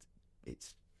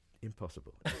it's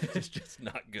impossible. It's just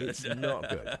not good. It's not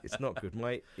good. It's not good.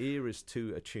 My ear is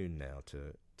too attuned now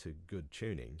to good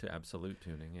tuning. To absolute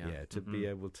tuning. Yeah. To Mhm. be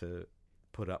able to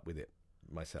put up with it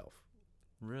myself.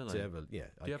 Really. To ever, Do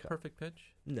you have perfect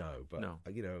pitch? No, but No.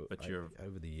 But you're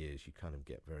over the years you kind of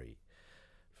get very,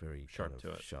 very Sharp kind to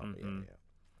of it. Sharp, Mhm.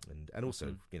 yeah. And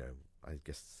also, Mhm. I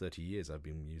guess 30 years I've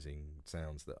been using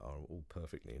sounds that are all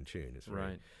perfectly in tune. It's very,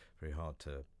 Right. very hard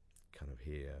to kind of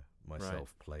hear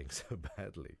myself playing so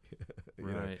badly. you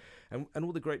know? Right. And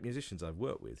all the great musicians I've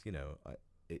worked with,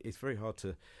 it's very hard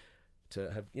to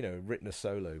have written a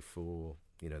solo for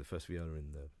the first viola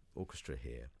in the orchestra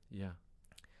here, Yeah.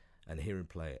 and hear him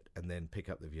play it, and then pick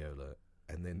up the viola,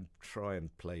 and then try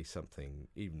and play something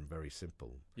even very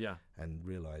simple, Yeah. and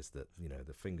realize that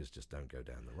the fingers just don't go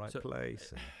down the right So-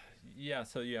 place. And Yeah.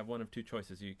 So you have one of two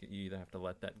choices. You either have to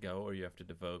let that go, or you have to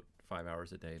devote 5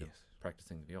 hours a day to yes,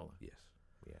 practicing the viola. yes,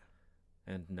 yeah.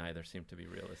 And neither seem to be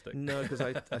realistic. No, because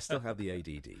I still have the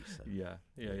ADD. So. Yeah.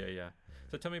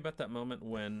 So tell me about that moment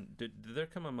when did there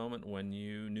come a moment when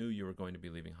you knew you were going to be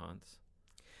leaving Hans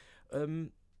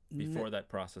before that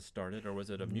process started, or was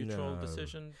it a mutual No.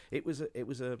 decision? It was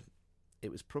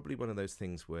probably one of those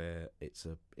things where it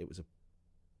was a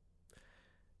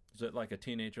Was it like a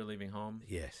teenager leaving home?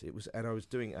 yes, it was, and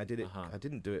I did it. Uh-huh. I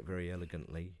didn't do it very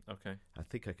elegantly. Okay. I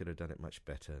think I could have done it much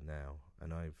better now.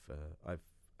 And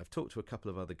I've talked to a couple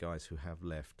of other guys who have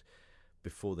left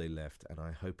before they left, and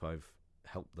I hope I've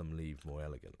helped them leave more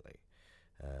elegantly.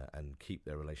 and keep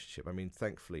their relationship. I mean,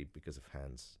 thankfully, because of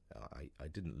Hans, I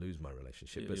didn't lose my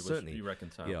relationship, but You certainly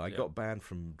reconciled. Yeah, I got banned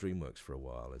from DreamWorks for a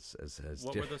while.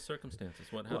 What were those circumstances?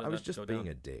 How did I was that just go being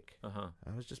down? a dick. Uh-huh.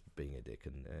 I was just being a dick,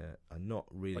 and I'm not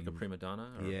really Like a prima donna?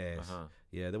 Or? Yes. Uh-huh.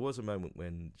 Yeah, there was a moment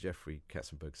when Jeffrey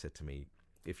Katzenberg said to me,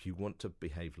 "If you want to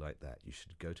behave like that, you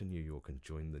should go to New York and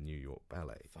join the New York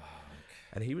Ballet." Fuck.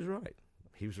 And he was right.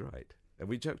 He was right. And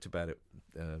we joked about it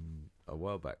a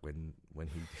while back when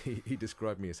he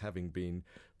described me as having been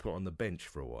put on the bench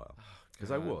for a while.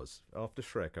 Because I was. After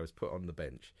Shrek, I was put on the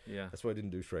bench. Yeah. That's why I didn't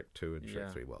do Shrek 2 and Shrek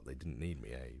Yeah. 3. Well, they didn't need me,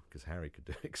 because Harry could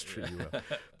do it extremely well.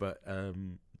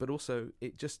 But also,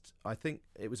 I think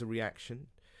it was a reaction.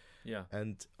 Yeah.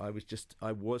 And I was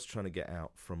trying to get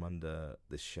out from under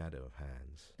this shadow of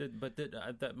Hans.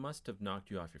 That must have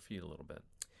knocked you off your feet a little bit,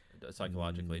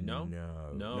 psychologically. No.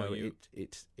 No.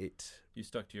 You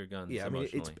stuck to your guns. Yeah, I mean,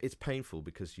 emotionally. it's painful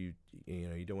because you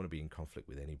don't want to be in conflict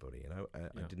with anybody, and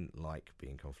I didn't like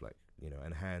being in conflict,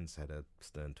 and Hans had a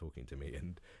stern talking to me,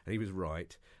 and he was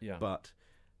right. Yeah. But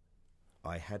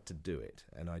I had to do it,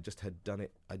 and I just had done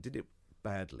it. I did it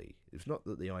badly. It's not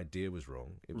that the idea was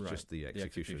wrong; it was just the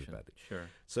execution was bad. Sure.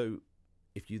 So,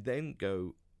 if you then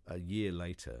go a year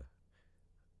later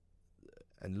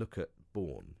and look at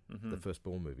Bourne, the first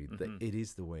Bourne movie, it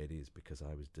is the way it is because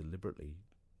I was deliberately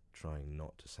trying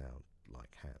not to sound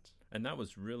like Hans. And that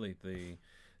was really the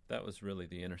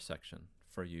intersection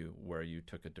for you where you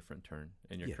took a different turn,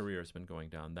 and your career has been going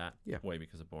down that way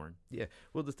because of Bourne. Yeah.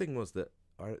 Well, the thing was that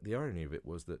the irony of it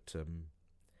was that.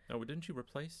 Didn't you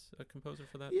replace a composer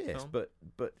for that? Yes, film?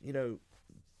 but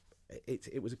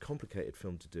it was a complicated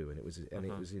film to do, and it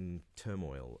was in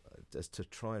turmoil as to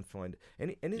try and find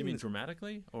anything. You mean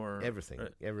dramatically or everything?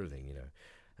 Everything.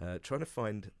 Trying to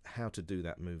find how to do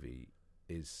that movie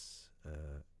is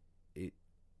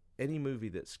any movie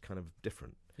that's kind of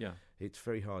different. Yeah, it's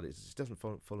very hard. It just doesn't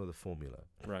follow the formula.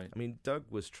 Right. I mean, Doug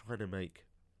was trying to make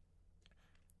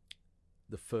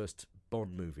the first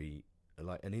Bond movie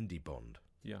like an indie Bond.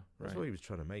 Yeah, that's what he was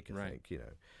trying to make. I think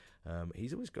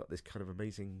he's always got this kind of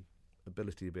amazing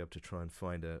ability to be able to try and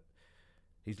find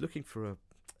he's looking for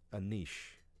a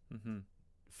niche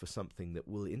for something that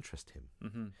will interest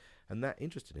him, and that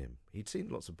interested him. He'd seen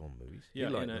lots of Bond movies,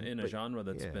 in a genre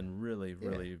that's been really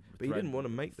but he didn't want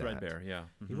to make that threadbare. Yeah,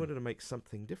 he wanted to make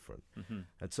something different,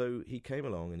 and so he came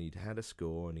along and he'd had a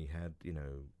score and he had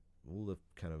all the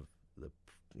kind of the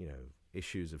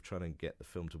issues of trying to get the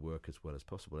film to work as well as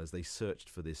possible as they searched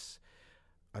for this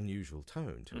unusual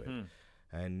tone to it.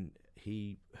 And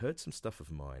he heard some stuff of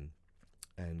mine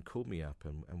and called me up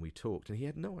and we talked, and he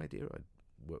had no idea I'd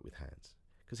worked with Hans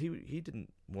because he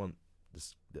didn't want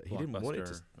this. He didn't want it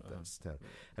to sound,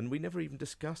 and we never even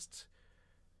discussed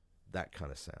that kind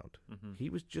of sound. He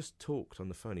was just talked on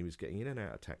the phone. He was getting in and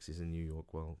out of taxis in New York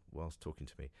whilst talking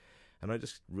to me, and I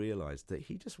just realised that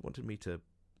he just wanted me to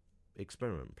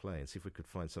experiment and play and see if we could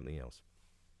find something else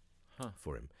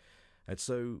for him. And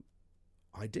so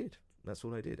I did. That's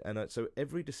all I did. And so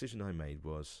every decision I made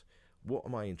was, what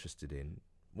am I interested in?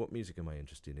 What music am I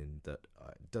interested in that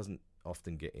doesn't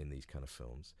often get in these kind of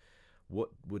films? What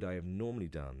would I have normally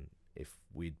done if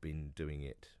we'd been doing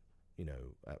it,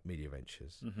 at Media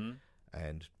Ventures?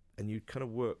 And you kind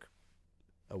of work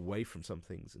away from some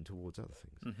things and towards other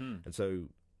things. And so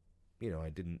I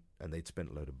didn't, and they'd spent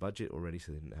a load of budget already,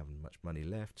 so they didn't have much money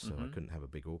left, so I couldn't have a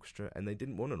big orchestra, and they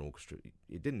didn't want an orchestra.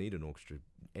 It didn't need an orchestra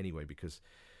anyway because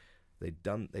they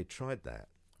tried that.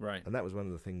 Right. And that was one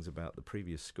of the things about the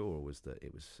previous score was that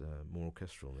it was more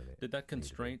orchestral than it. Did that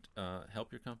constraint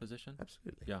help your composition?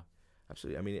 Absolutely. Yeah.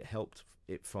 Absolutely. I mean, it helped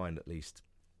it find at least.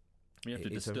 You have to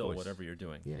distill whatever you're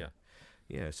doing.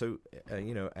 Yeah. So,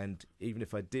 and even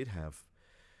if I did have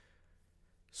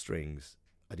strings,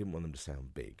 I didn't want them to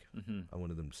sound big. I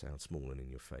wanted them to sound small and in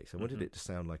your face. I wanted it to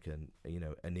sound like an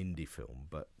indie film,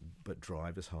 but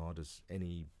drive as hard as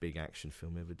any big action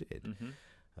film ever did.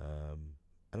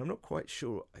 And I'm not quite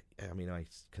sure. I mean, I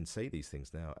can say these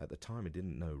things now. At the time, I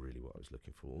didn't know really what I was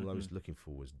looking for. All I was looking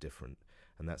for was different,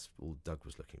 and that's all Doug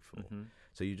was looking for.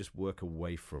 So you just work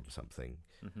away from something,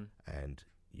 and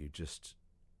you just.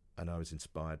 And I was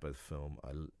inspired by the film,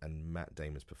 and Matt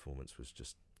Damon's performance was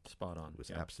just spot on. Was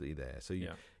absolutely there. So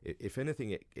if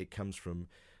anything, it comes from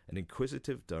an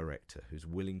inquisitive director who's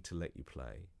willing to let you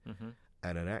play,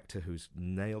 and an actor who's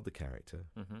nailed the character.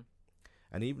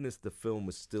 And even as the film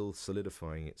was still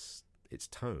solidifying its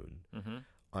tone,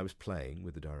 I was playing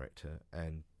with the director,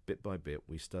 and bit by bit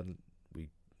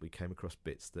we came across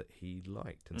bits that he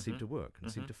liked and seemed to work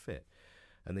and seemed to fit.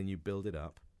 And then you build it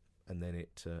up, and then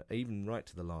it even right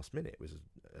to the last minute was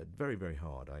very, very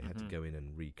hard. I had to go in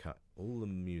and recut all the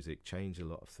music, change a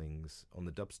lot of things on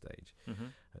the dub stage.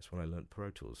 That's when I learnt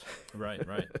Pro Tools. Right.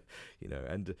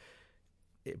 And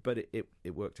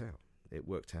it worked out. It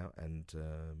worked out, and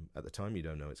at the time you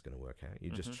don't know it's going to work out.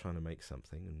 You're just trying to make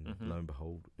something, and lo and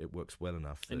behold, it works well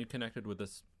enough. And you connected with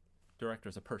this director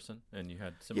as a person, and you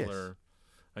had similar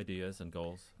ideas and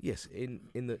goals. Yes, in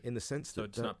the sense so that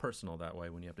it's not personal that way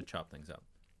when you have to chop things up.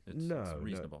 It's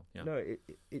reasonable. No,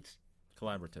 it's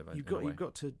collaborative. You've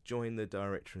got to join the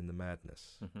director in the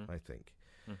madness. I think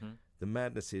the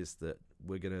madness is that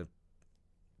we're gonna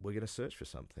search for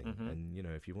something, and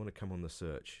if you want to come on the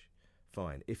search,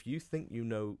 fine. If you think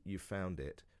you found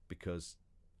it because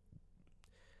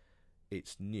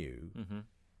it's new,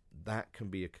 that can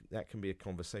be a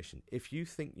conversation. If you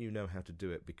think you know how to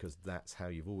do it because that's how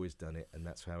you've always done it and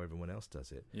that's how everyone else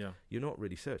does it, you're not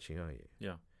really searching, are you?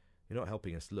 Yeah. You're not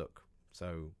helping us look.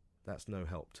 So that's no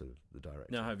help to the director.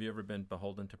 Now, have you ever been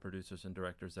beholden to producers and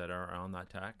directors that are on that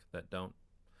tack, that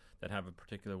have a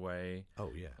particular way?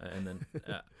 Oh, yeah. And then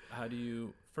how do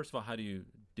you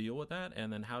deal with that?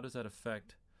 And then how does that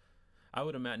affect, I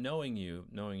would imagine, knowing you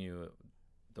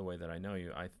the way that I know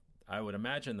you, I would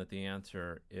imagine that the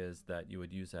answer is that you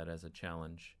would use that as a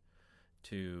challenge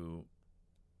to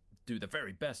do the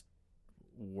very best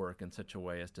work in such a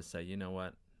way as to say, you know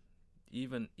what,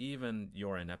 even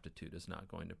your ineptitude is not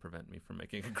going to prevent me from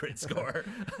making a great score.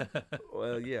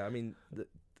 Well, yeah, I mean, the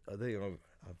thing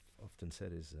I've often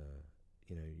said is,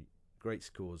 great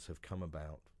scores have come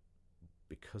about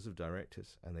because of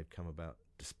directors, and they've come about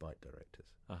despite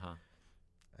directors.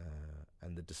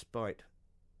 And the despite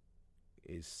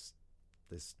is,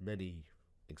 there's many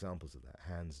examples of that.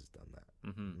 Hans has done that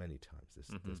many times.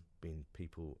 There's been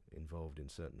people involved in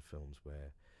certain films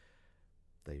where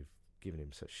they've given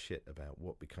him such shit about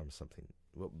what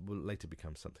will later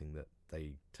become something that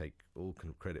they take all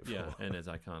credit for. Yeah, and is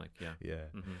iconic. Yeah. Yeah.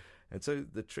 And so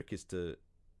the trick is to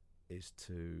I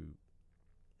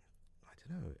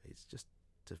don't know, it's just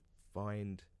to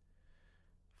find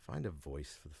a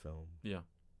voice for the film. Yeah.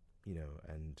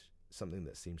 And something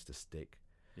that seems to stick.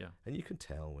 Yeah. And you can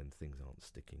tell when things aren't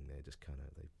sticking. They're just kind of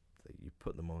you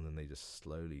put them on and they just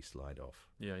slowly slide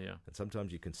off. Yeah. And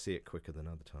sometimes you can see it quicker than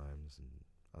other times, and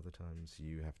other times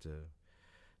you have to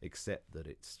accept that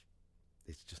it's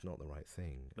just not the right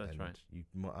thing. That's right.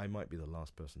 I might be the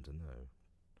last person to know.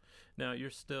 Now, you're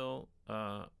still,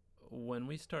 when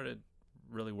we started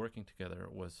really working together,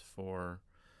 it was for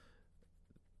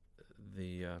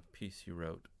the piece you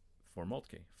wrote for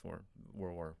Moltke, for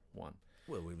World War I.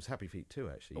 Well, it was Happy Feet too,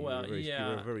 actually. Well, you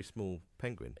were a very small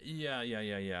penguin.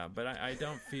 Yeah. But I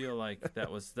don't feel like that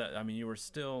was that. I mean, you were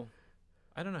still,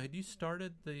 I don't know, had you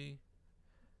started the...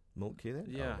 Moltke then?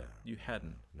 Yeah, oh, no, you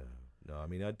hadn't. No. I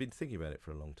mean, I'd been thinking about it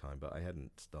for a long time, but I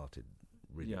hadn't started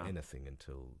really anything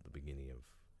until the beginning of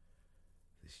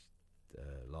this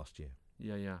last year.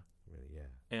 Yeah. Really, yeah.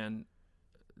 And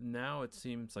now it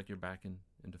seems like you're back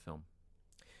into film.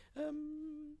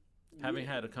 Having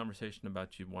had a conversation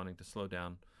about you wanting to slow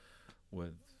down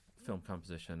with film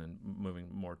composition and moving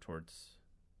more towards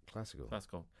classical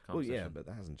composition. Well, yeah, but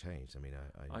that hasn't changed. I mean,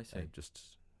 I see.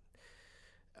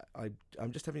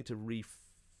 I'm just having to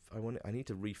I need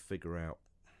to refigure out,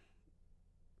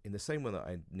 in the same way that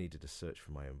I needed to search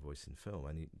for my own voice in film,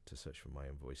 I need to search for my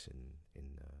own voice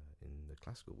in the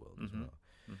classical world as well.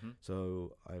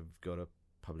 So I've got a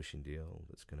publishing deal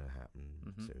that's going to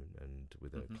happen soon, and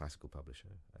with a classical publisher,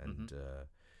 and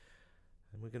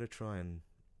we're going to try and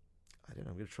I'm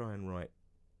going to try and write.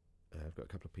 I've got a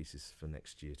couple of pieces for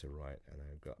next year to write, and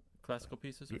I've got classical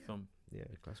pieces or film. Yeah,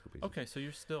 classical pieces. Okay, so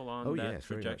you're still on that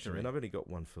trajectory. And I've only got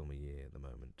one film a year at the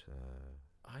moment.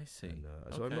 I see. And,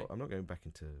 so I'm not going back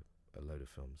into a load of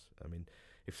films. I mean,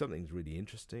 if something's really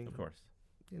interesting, of course,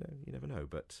 you never know.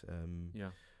 But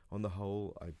on the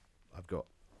whole, I've got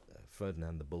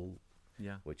Ferdinand the Bull,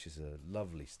 which is a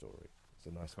lovely story. It's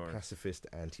a nice pacifist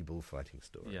anti-bullfighting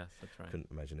story. Yes, that's right.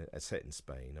 Couldn't imagine it. It's set in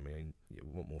Spain. I mean,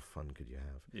 what more fun could you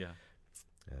have? Yeah.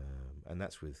 And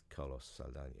that's with Carlos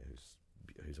Saldaña,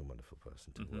 who's a wonderful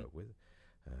person to work with.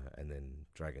 And then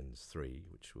Dragons 3,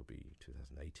 which will be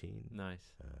 2018.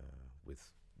 Nice.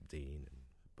 With Dean and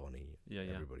Bonnie,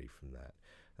 everybody from that.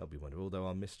 That'll be wonderful. Although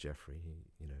I'll miss Jeffrey.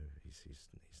 He's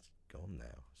gone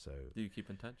now. So do you keep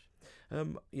in touch?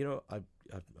 I'm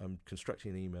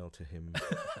constructing an email to him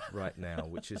right now,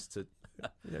 which is to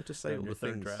say all the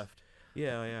things. Draft.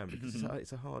 Yeah, I am, because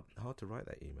it's hard to write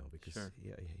that email, because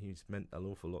he's meant an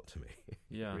awful lot to me.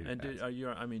 Yeah, really.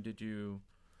 And did you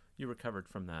recovered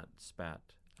from that spat?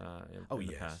 In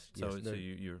the past. So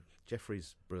you're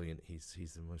Jeffrey's brilliant.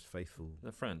 He's the most faithful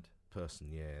friend. person,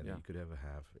 that Yeah. you could ever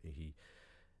have.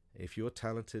 If you're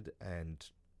talented and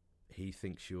he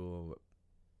thinks you're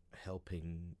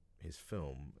helping his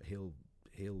film, he'll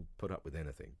put up with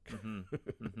anything.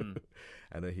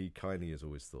 And he kindly has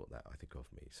always thought that, I think,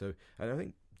 of me. So, and I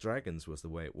think Dragons was the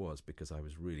way it was because I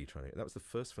was really trying to. That was the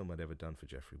first film I'd ever done for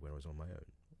Jeffrey where I was on my own.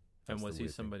 And That's was the he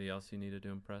weird thing. somebody else you needed to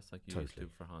impress, like you used to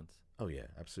Totally. for Hans? Oh yeah,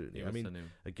 absolutely. He I was mean, the new.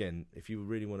 again, if you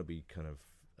really want to be kind of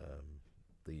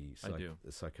the do.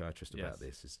 psychiatrist Yes. about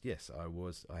this, is yes,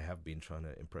 I have been trying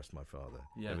to impress my father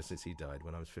Yes. ever since he died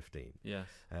when I was 15. Yes.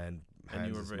 And And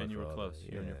you Hans is my were father. close.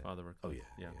 You and your Yeah. father were Oh close. yeah,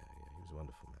 yeah, he was a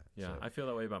wonderful man. Yeah, So, I feel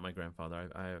that way about my grandfather.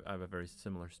 I have a very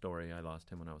similar story. I lost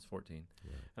him when I was 14.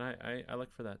 yeah. And I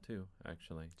look for that too,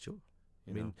 actually. Sure. You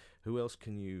I mean, know? who else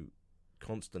can you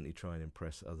constantly try and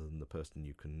impress other than the person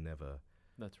you can never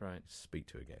That's right. speak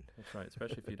to again? That's right.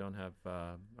 Especially if you don't have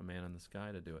a man in the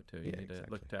sky to do it too. You Yeah, need to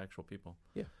look exactly. to actual people.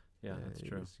 Yeah. Yeah, that's it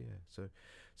true. is, yeah.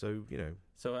 So you know,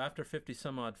 So after 50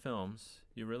 some odd films,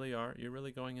 you're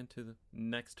really going into the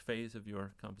next phase of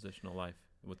your compositional life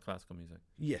with classical music.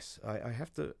 yes, I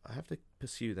have to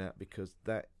pursue that because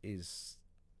that is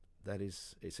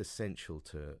it's essential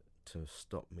to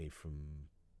stop me from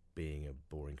being a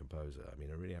boring composer. I mean,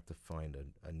 I really have to find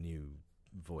a new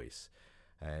voice,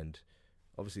 and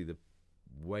obviously the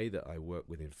way that I work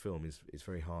within film is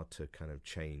very hard to kind of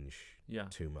change Yeah.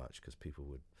 too much because people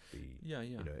would be Yeah.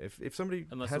 you know, if somebody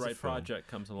Unless has the a right film, project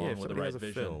comes Yeah, along if with the somebody right has a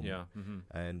vision. film, Yeah.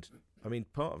 and I mean,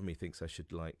 part of me thinks I should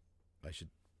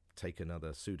take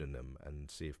another pseudonym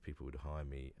and see if people would hire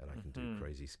me and I can do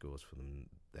crazy scores for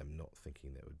them not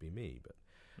thinking that would be me. But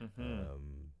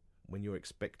when you're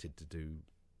expected to do,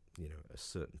 you know, a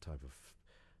certain type of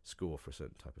score for a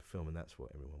certain type of film, and that's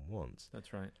what everyone wants,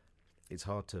 That's right. it's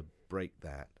hard to break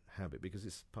that habit because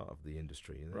it's part of the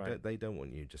industry. And Right. they don't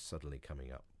want you just suddenly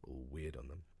coming up all weird on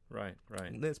them. Right.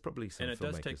 And there's probably some And it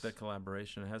does take filmmakers- the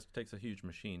collaboration. It takes a huge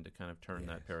machine to kind of turn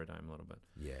that Yes. paradigm a little bit.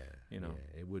 Yeah, you know.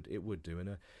 yeah, it would do,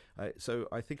 and so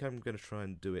I think I'm going to try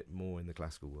and do it more in the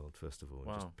classical world first of all,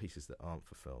 Wow. just pieces that aren't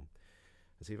for film,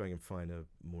 and see if I can find a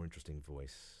more interesting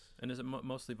voice. And is it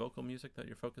mostly vocal music that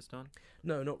you're focused on?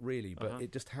 No, not really, but Uh-huh.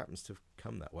 it just happens to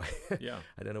come that way. Yeah.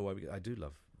 I don't know why. Because I do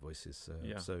love voices,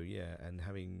 Yeah. so yeah, and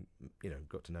having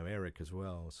got to know Eric as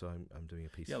well, so I'm doing a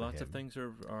piece. Yeah, for lots of him. things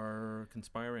are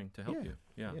conspiring to help Yeah. you.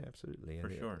 Yeah. absolutely. For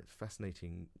And sure. it's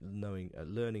fascinating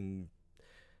learning,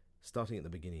 starting at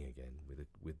the beginning again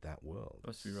with that world.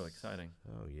 Must be really exciting.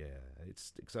 Oh yeah,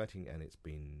 it's exciting and it's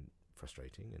been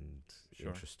frustrating and Sure.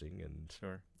 interesting and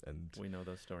Sure. We know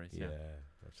those stories. yeah, Yeah.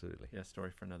 absolutely. Yeah, story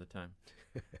for another time.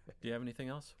 Do you have anything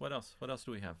else? What else? What else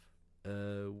do we have?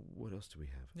 What else do we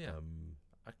have? Yeah.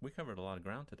 We covered a lot of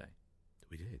ground today.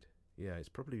 We did. Yeah, it's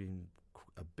probably been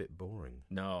a bit boring.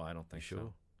 No, I don't think Sure.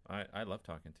 so. I love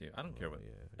talking to you. I don't care what. Yeah,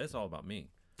 It's all about me.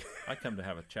 I come to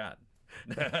have a chat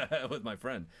with my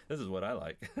friend. This is what I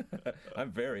like.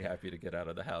 I'm very happy to get out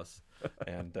of the house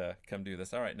and come do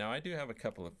this. All right, now I do have a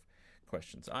couple of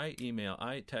questions. I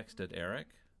texted Eric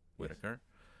Whitaker,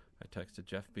 I texted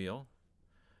Jeff Beal,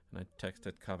 and I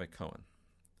texted Kaveh Cohen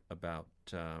about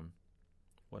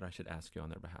what I should ask you on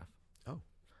their behalf. Oh.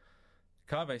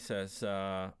 Kaveh says,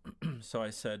 so I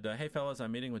said, hey, fellas,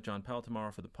 I'm meeting with John Powell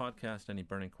tomorrow for the podcast. Any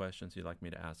burning questions you'd like me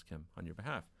to ask him on your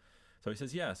behalf? So he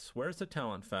says, yes, where's the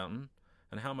talent fountain,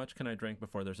 and how much can I drink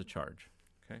before there's a charge?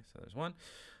 Okay, so there's one.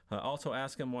 Also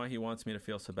ask him why he wants me to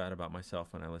feel so bad about myself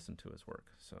when I listen to his work.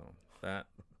 So that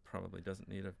probably doesn't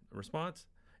need a response.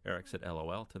 Eric said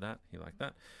LOL to that. He liked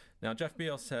that. Now, Jeff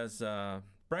Beal says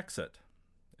Brexit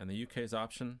and the UK's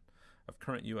option of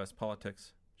current U.S.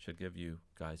 politics should give you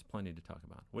guys plenty to talk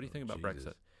about. What do you think about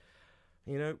Jesus.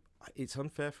 Brexit? You know, it's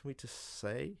unfair for me to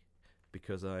say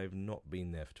because I've not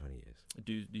been there for 20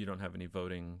 years. You don't have any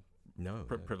voting No.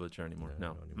 privilege there anymore?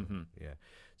 No. not anymore. Yeah.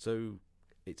 So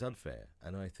it's unfair,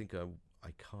 and I think I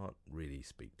can't really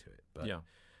speak to it. But Yeah.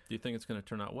 Do you think it's going to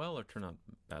turn out well or turn out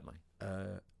badly?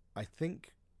 I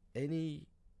think any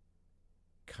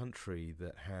country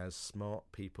that has smart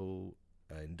people,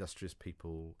 industrious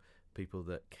people, people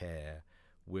that care,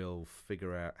 will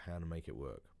figure out how to make it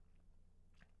work.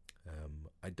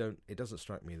 It doesn't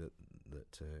strike me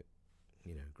that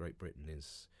Great Britain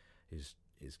is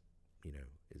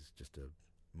just a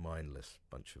mindless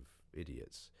bunch of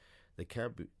idiots. They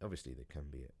can be, obviously there can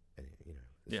be,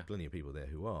 there's plenty of people there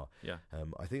who are. Yeah.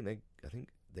 I think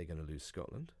they're going to lose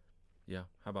Scotland. Yeah.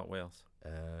 How about Wales?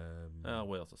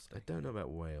 Wales will stay. I don't know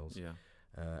about Wales. Yeah.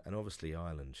 And obviously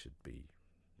Ireland should be.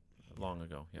 Long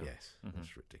ago. Yeah. Yes,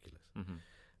 that's ridiculous. Mm-hmm.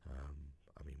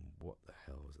 I mean, what the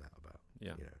hell is that about?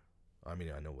 Yeah. I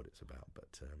mean, I know what it's about,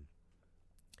 but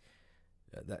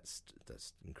that's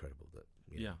incredible that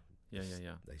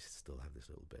Yeah. They still have this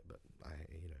little bit, but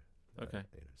Okay.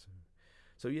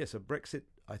 So Brexit.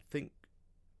 I think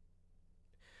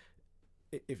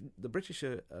if the British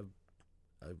have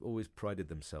always prided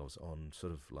themselves on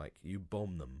sort of like, you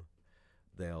bomb them,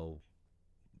 they'll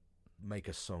make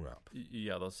a song up.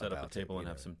 Yeah, they'll set up a about table it, and you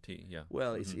have know. some tea. Yeah.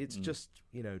 Well, it's just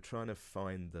trying to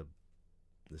find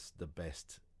the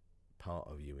best part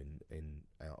of you in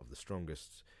out of the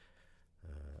strongest,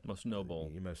 most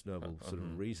noble, your most noble sort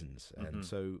of reasons. And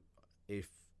so, if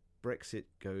Brexit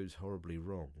goes horribly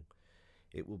wrong,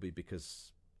 it will be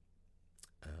because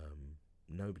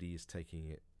nobody is taking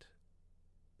it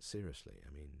seriously.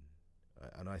 I mean,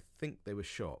 and I think they were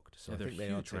shocked. So I think they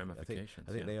are ramifications.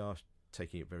 I think they are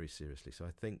taking it very seriously. So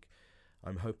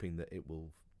I'm hoping that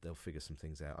they'll figure some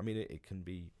things out. I mean, it could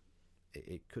be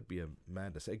a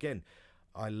madness. Again,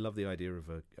 I love the idea of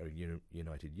a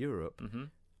united Europe. Mm-hmm.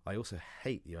 I also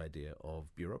hate the idea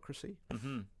of bureaucracy.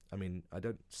 Mm-hmm. I mean, I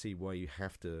don't see why you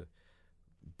have to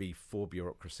be for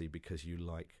bureaucracy because you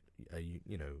like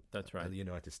That's right. the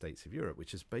United States of Europe,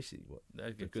 which is basically what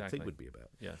a good thing would be about.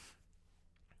 Yes.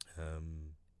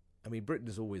 I mean, Britain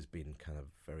has always been kind of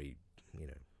very,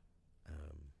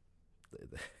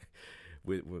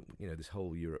 with this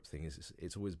whole Europe thing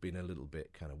it's always been a little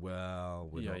bit kind of, well,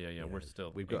 we're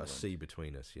not, we've got a sea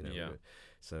between us, Yeah.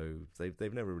 So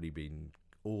they've never really been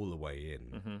all the way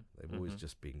in. Mm-hmm. They've always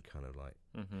just been kind of like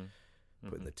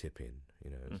putting the tip in,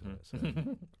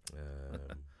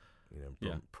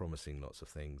 promising lots of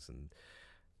things, and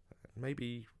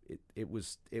maybe it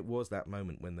was that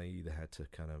moment when they either had to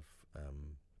kind of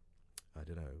I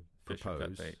don't know,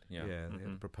 propose, bait. Yeah. they had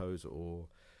to propose, or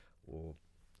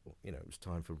it was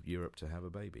time for Europe to have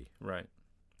a baby, right.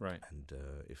 And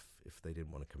if they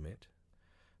didn't want to commit,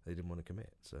 they didn't want to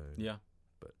commit. So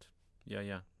but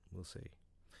we'll see.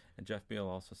 And Jeff Beal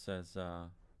also says,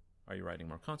 are you writing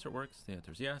more concert works? The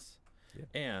answer is yes. Yeah.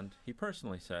 And he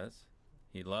personally says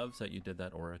he loves that you did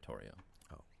that oratorio.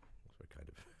 Oh, that's very kind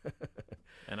of.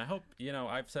 And I hope,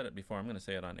 I've said it before, I'm going to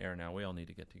say it on air now, we all need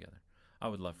to get together. I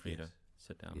would love for you to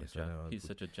sit down with Jeff. He's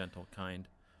such a gentle, kind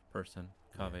person.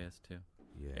 Kaveh is too.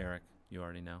 Yeah. Eric, you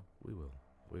already know. We will.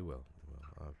 Well,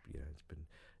 it's been,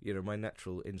 my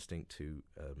natural instinct to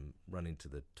run into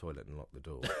the toilet and lock the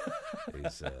door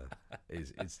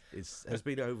has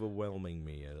been overwhelming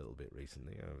me a little bit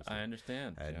recently. I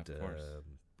understand. And of course.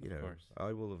 of course.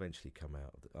 I will eventually come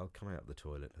out. I'll come out of the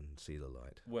toilet and see the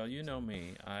light. Well, you know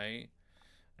me. I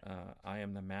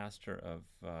am the master of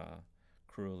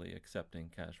cruelly accepting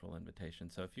casual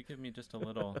invitations. So if you give me just a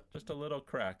little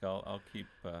crack, I'll keep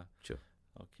sure.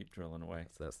 I'll keep drilling away.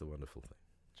 That's the wonderful thing.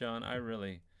 John, I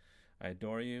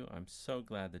adore you. I'm so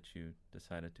glad that you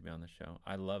decided to be on the show.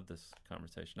 I love this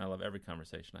conversation. I love every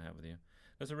conversation I have with you.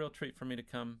 It was a real treat for me to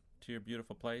come to your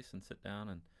beautiful place and sit down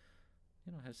and,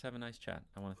 just have a nice chat.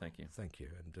 I want to thank you. Thank you.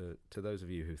 And to those of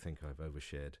you who think I've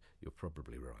overshared, you're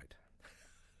probably right.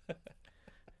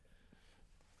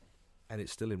 And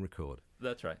it's still in record.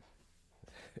 That's right.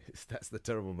 That's the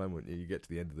terrible moment you get to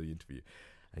the end of the interview.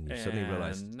 And you suddenly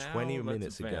realise 20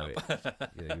 minutes ago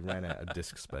you ran out of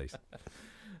disk space.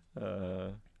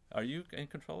 Are you in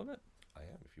control of it? I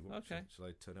am, if you want. Okay. Shall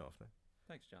I turn it off now?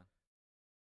 Thanks, John.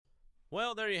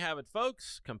 Well, there you have it,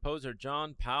 folks. Composer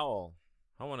John Powell.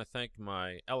 I want to thank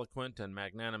my eloquent and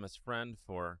magnanimous friend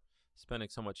for spending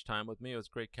so much time with me. It was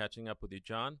great catching up with you,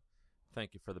 John.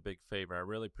 Thank you for the big favor. I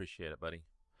really appreciate it, buddy.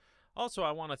 Also,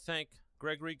 I want to thank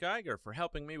Gregory Geiger for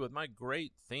helping me with my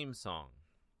great theme song.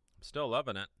 I'm still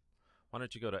loving it. Why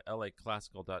don't you go to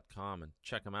laclassical.com and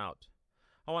check them out.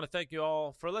 I want to thank you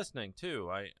all for listening, too.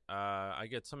 I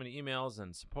get so many emails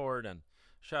and support and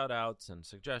shout-outs and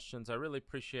suggestions. I really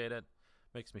appreciate it.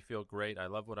 Makes me feel great. I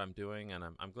love what I'm doing, and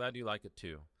I'm glad you like it,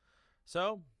 too.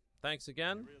 So, thanks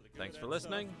again. Thanks for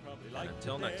listening, and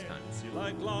until next time. You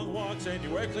like long walks and you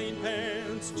wear clean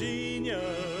pants.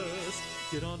 Genius.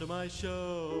 Get onto my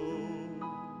show.